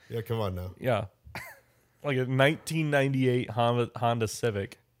 Yeah. Yeah, come on now. Yeah. Like a 1998 Honda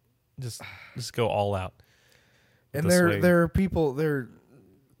Civic. Just go all out. with And the there swing. are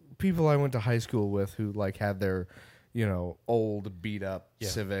people I went to high school with who like had their old beat up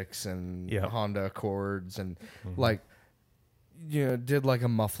Civics and Yeah. Honda Accords and like did like a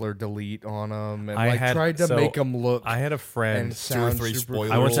muffler delete on them and tried to make them look I had a friend. and sound three super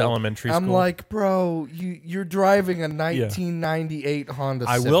spoilers. I went to cool. elementary I'm school. like, bro, you're driving a 1998 Honda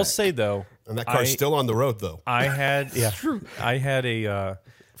I Civic. will say though, And that car's still on the road, though. I had I had a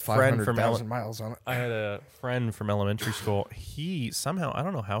friend from 500,000 miles on it. I had a friend from elementary school. He somehow, I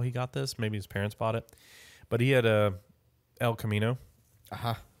don't know how he got this. Maybe his parents bought it, but he had a El Camino.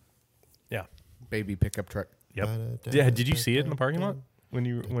 Yeah. Baby pickup truck. Yep. Yeah. Did you see it in the parking lot when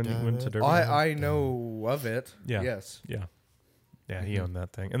you went to Derby? I know of it. Yeah. Yes. Yeah. Yeah, he owned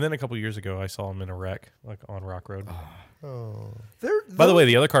that thing. And then a couple years ago, I saw him in a wreck, like on Rock Road. By the way,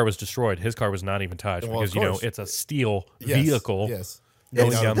 the other car was destroyed. His car was not even touched Well, of because, course. it's a steel Yes, vehicle. Yes.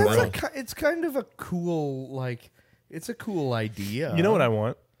 Going It's down the metal. road. it's kind of a cool it's a cool idea. You know what I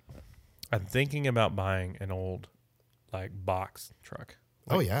want? I'm thinking about buying an old, box truck.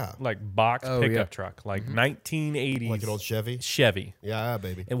 Oh, yeah. Like box Oh, pickup yeah. truck, like 1980s. Like an old Chevy? Chevy. Yeah,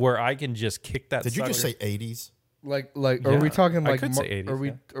 baby. And where I can just kick that Did you just sucker- say 80s? Are Yeah, we talking I like could say 80s, are we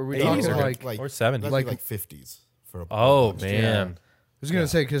yeah. are we 80s talking are like or 70s. Like 50s for a Oh, box. man. I was gonna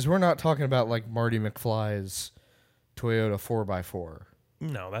say because we're not talking about like Marty McFly's Toyota 4x4.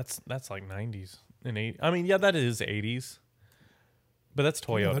 No, that's like 90s and 80s. I mean, yeah, that is 80s. But that's I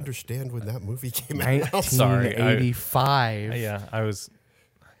don't Toyota. understand when that movie came out. 1985. Yeah, I was.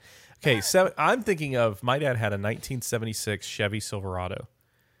 Okay, so I'm thinking of my dad had a 1976 Chevy Silverado,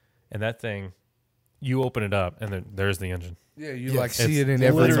 and that thing, you open it up, and then there's the engine. Yeah, you like see it in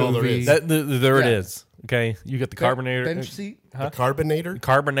every literally movie. There it is. Okay, you got the carbonator, bench seat. The carbonator?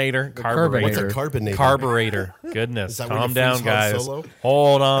 carbonator. What's a carbonator? Carburetor. Goodness, that where calm you down, freeze Han guys. Solo?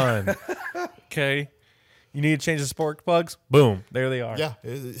 Hold on. Okay, you need to change the spark plugs. Boom, there they are. Yeah.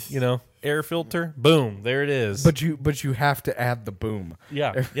 You know, air filter. Boom, there it is. But you have to add the boom.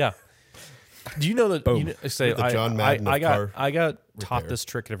 Yeah, yeah. Do you know that? Boom. You know, say The John Madden of car I got taught repair. this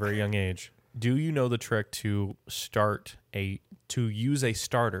trick at a very young age. Do you know the trick to use a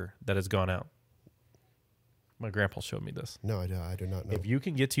starter that has gone out? My grandpa showed me this. No, I do not know. If you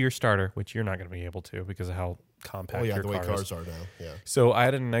can get to your starter, which you're not going to be able to because of how compact your the way car cars is. are now. Yeah. So I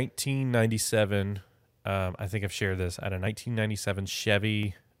had a 1997. I think I've shared this. I had a 1997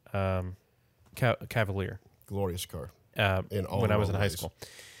 Chevy Cavalier. Glorious car. When I was in high school.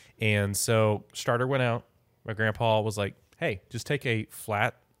 And so starter went out. My grandpa was like, hey, just take a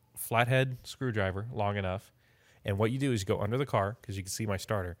flathead screwdriver long enough. And what you do is you go under the car, because you can see my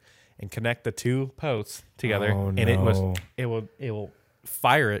starter, and connect the two posts together. Oh, and no. it will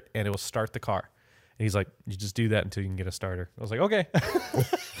fire it, and it will start the car. And he's like, you just do that until you can get a starter. I was like, okay.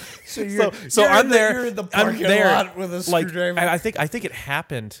 So I'm there. You're in the I'm parking there, lot with a like, screwdriver. and I think it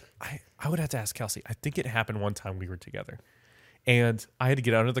happened. I would have to ask Kelsey. I think it happened one time we were together, and I had to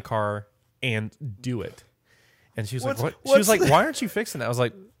get out of the car and do it. And she was like, "What?" She was like, "Why aren't you fixing that?" I was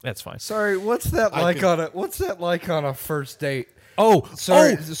like, "That's fine." Sorry, what's that like on a first date? Oh,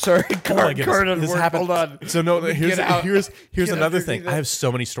 sorry, Oh my goodness. car doesn't This work. happened. Hold on. So no, here's Get out. here's Get another underneath thing. it. I have so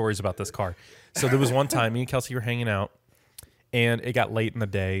many stories about this car. So there was one time me and Kelsey were hanging out, and it got late in the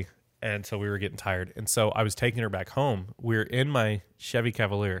day, and so we were getting tired. And so I was taking her back home. We're in my Chevy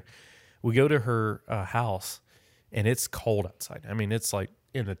Cavalier. We go to her house, and it's cold outside. I mean, it's like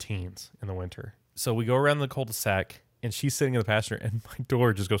in the teens in the winter. So we go around the cul-de-sac, and she's sitting in the passenger, and my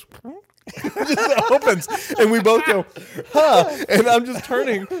door just goes, just opens, and we both go, huh? And I'm just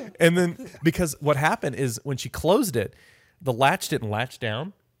turning, and then because what happened is when she closed it, the latch didn't latch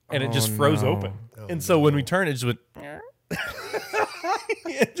down, and it just froze open. And so when we turned, it just went.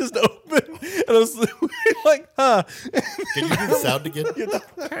 It just opened, and I was like, huh? Can you do the sound again?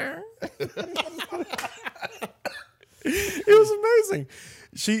 It was amazing.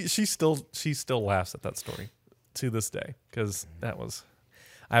 She still laughs at that story to this day, because that was.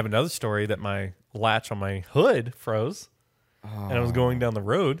 I have another story that my latch on my hood froze, and I was going down the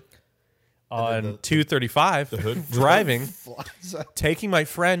road on 235, driving, taking my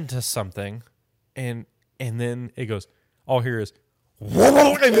friend to something, and then it goes. All here is.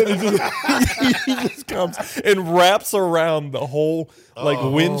 And then he just comes and wraps around the whole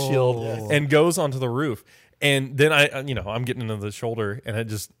windshield and goes onto the roof. And then I'm getting into the shoulder, and it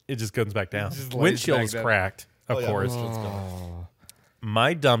just goes back down. Windshield is cracked, of course.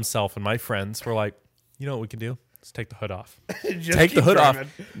 My dumb self and my friends were like, you know what we can do? Let's take the hood off. Take the hood off.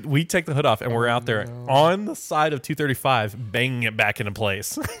 We take the hood off, and we're out there on the side of 235, banging it back into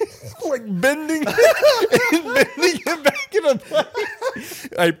place. Like bending it back into place.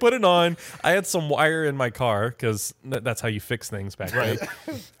 I put it on. I had some wire in my car, because that's how you fix things back then.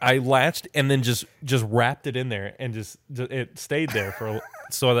 I latched and then just wrapped it in there, and just it stayed there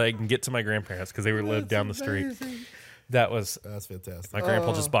so that I can get to my grandparents, because they lived down the street. That's fantastic. My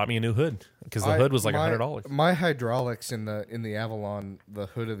grandpa just bought me a new hood, because the hood was like $100. My hydraulics in the Avalon, the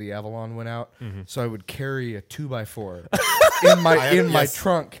hood of the Avalon went out, so I would carry a 2x4 in my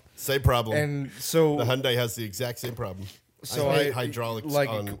trunk. Same problem. And so the Hyundai has the exact same problem. So I hate hydraulics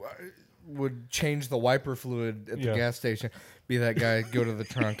would change the wiper fluid at the gas station. Be that guy, go to the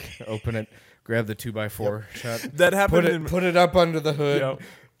trunk, open it, grab the 2x4 shut. That happened. Put it up under the hood. You know,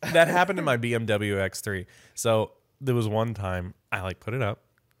 that happened in my BMW X3. So there was one time I put it up,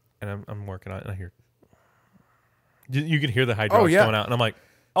 and I'm working on it, and I hear you can hear the hydraulics going out, and I'm like,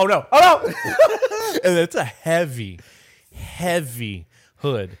 oh no, and it's a heavy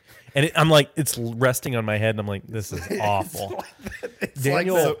hood. And I'm like, it's resting on my head, and I'm like, this is awful.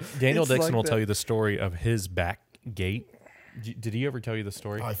 Daniel Dixon will tell you the story of his back gate. Did he ever tell you the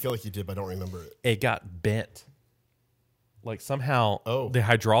story? I feel like he did, but I don't remember it. It got bent. Like somehow the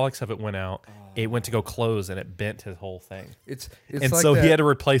hydraulics of it went out. It went to go close, and it bent his whole thing. It's and like so that, he had to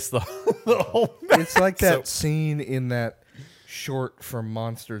replace the whole back. It's like that scene in that short from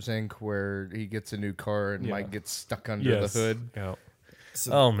Monsters, Inc. where he gets a new car and Mike gets stuck under the hood. Yeah.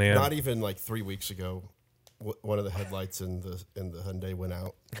 So oh man! Not even 3 weeks ago, one of the headlights in the Hyundai went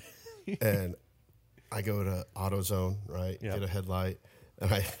out, and I go to AutoZone, right? Get a headlight,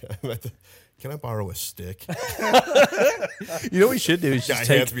 and I'm at the Can I borrow a stick? You know what we should do is Guy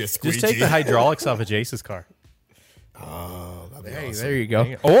hands me a squeegee. just take the hydraulics off of Jace's car. Oh, that'd be Hey, awesome. there you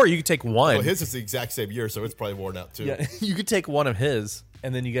go. Or you could take one. Well, his is the exact same year, so it's probably worn out too. Yeah, you could take one of his,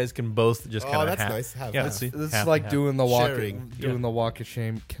 and then you guys can both just kind of. that's nice. Have yeah, that. let's see. This Half is like and half. doing the walk, Sharing. doing the walk of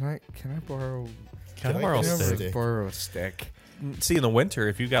shame. Can I borrow? Can I borrow a Can I stick? stick? Borrow a stick. See, in the winter,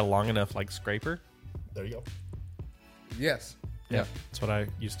 if you've got a long enough like scraper, There you go. Yes. yeah, that's what I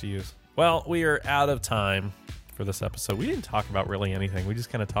used to use. Well, we are out of time for this episode. We didn't talk about really anything. We just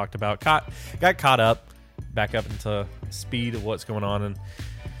kind of talked about got caught up, back up into speed of what's going on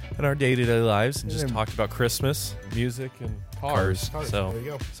in our day-to-day lives, and just talked about Christmas, music, and cars. So, There you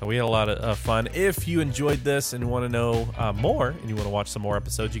go. so we had a lot of fun. If you enjoyed this and want to know more, and you want to watch some more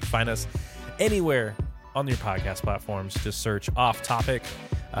episodes, you can find us anywhere on your podcast platforms. Just search Off Topic.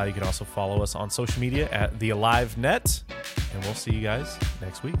 You can also follow us on social media at The Alive Net, and we'll see you guys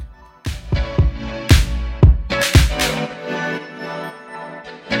next week.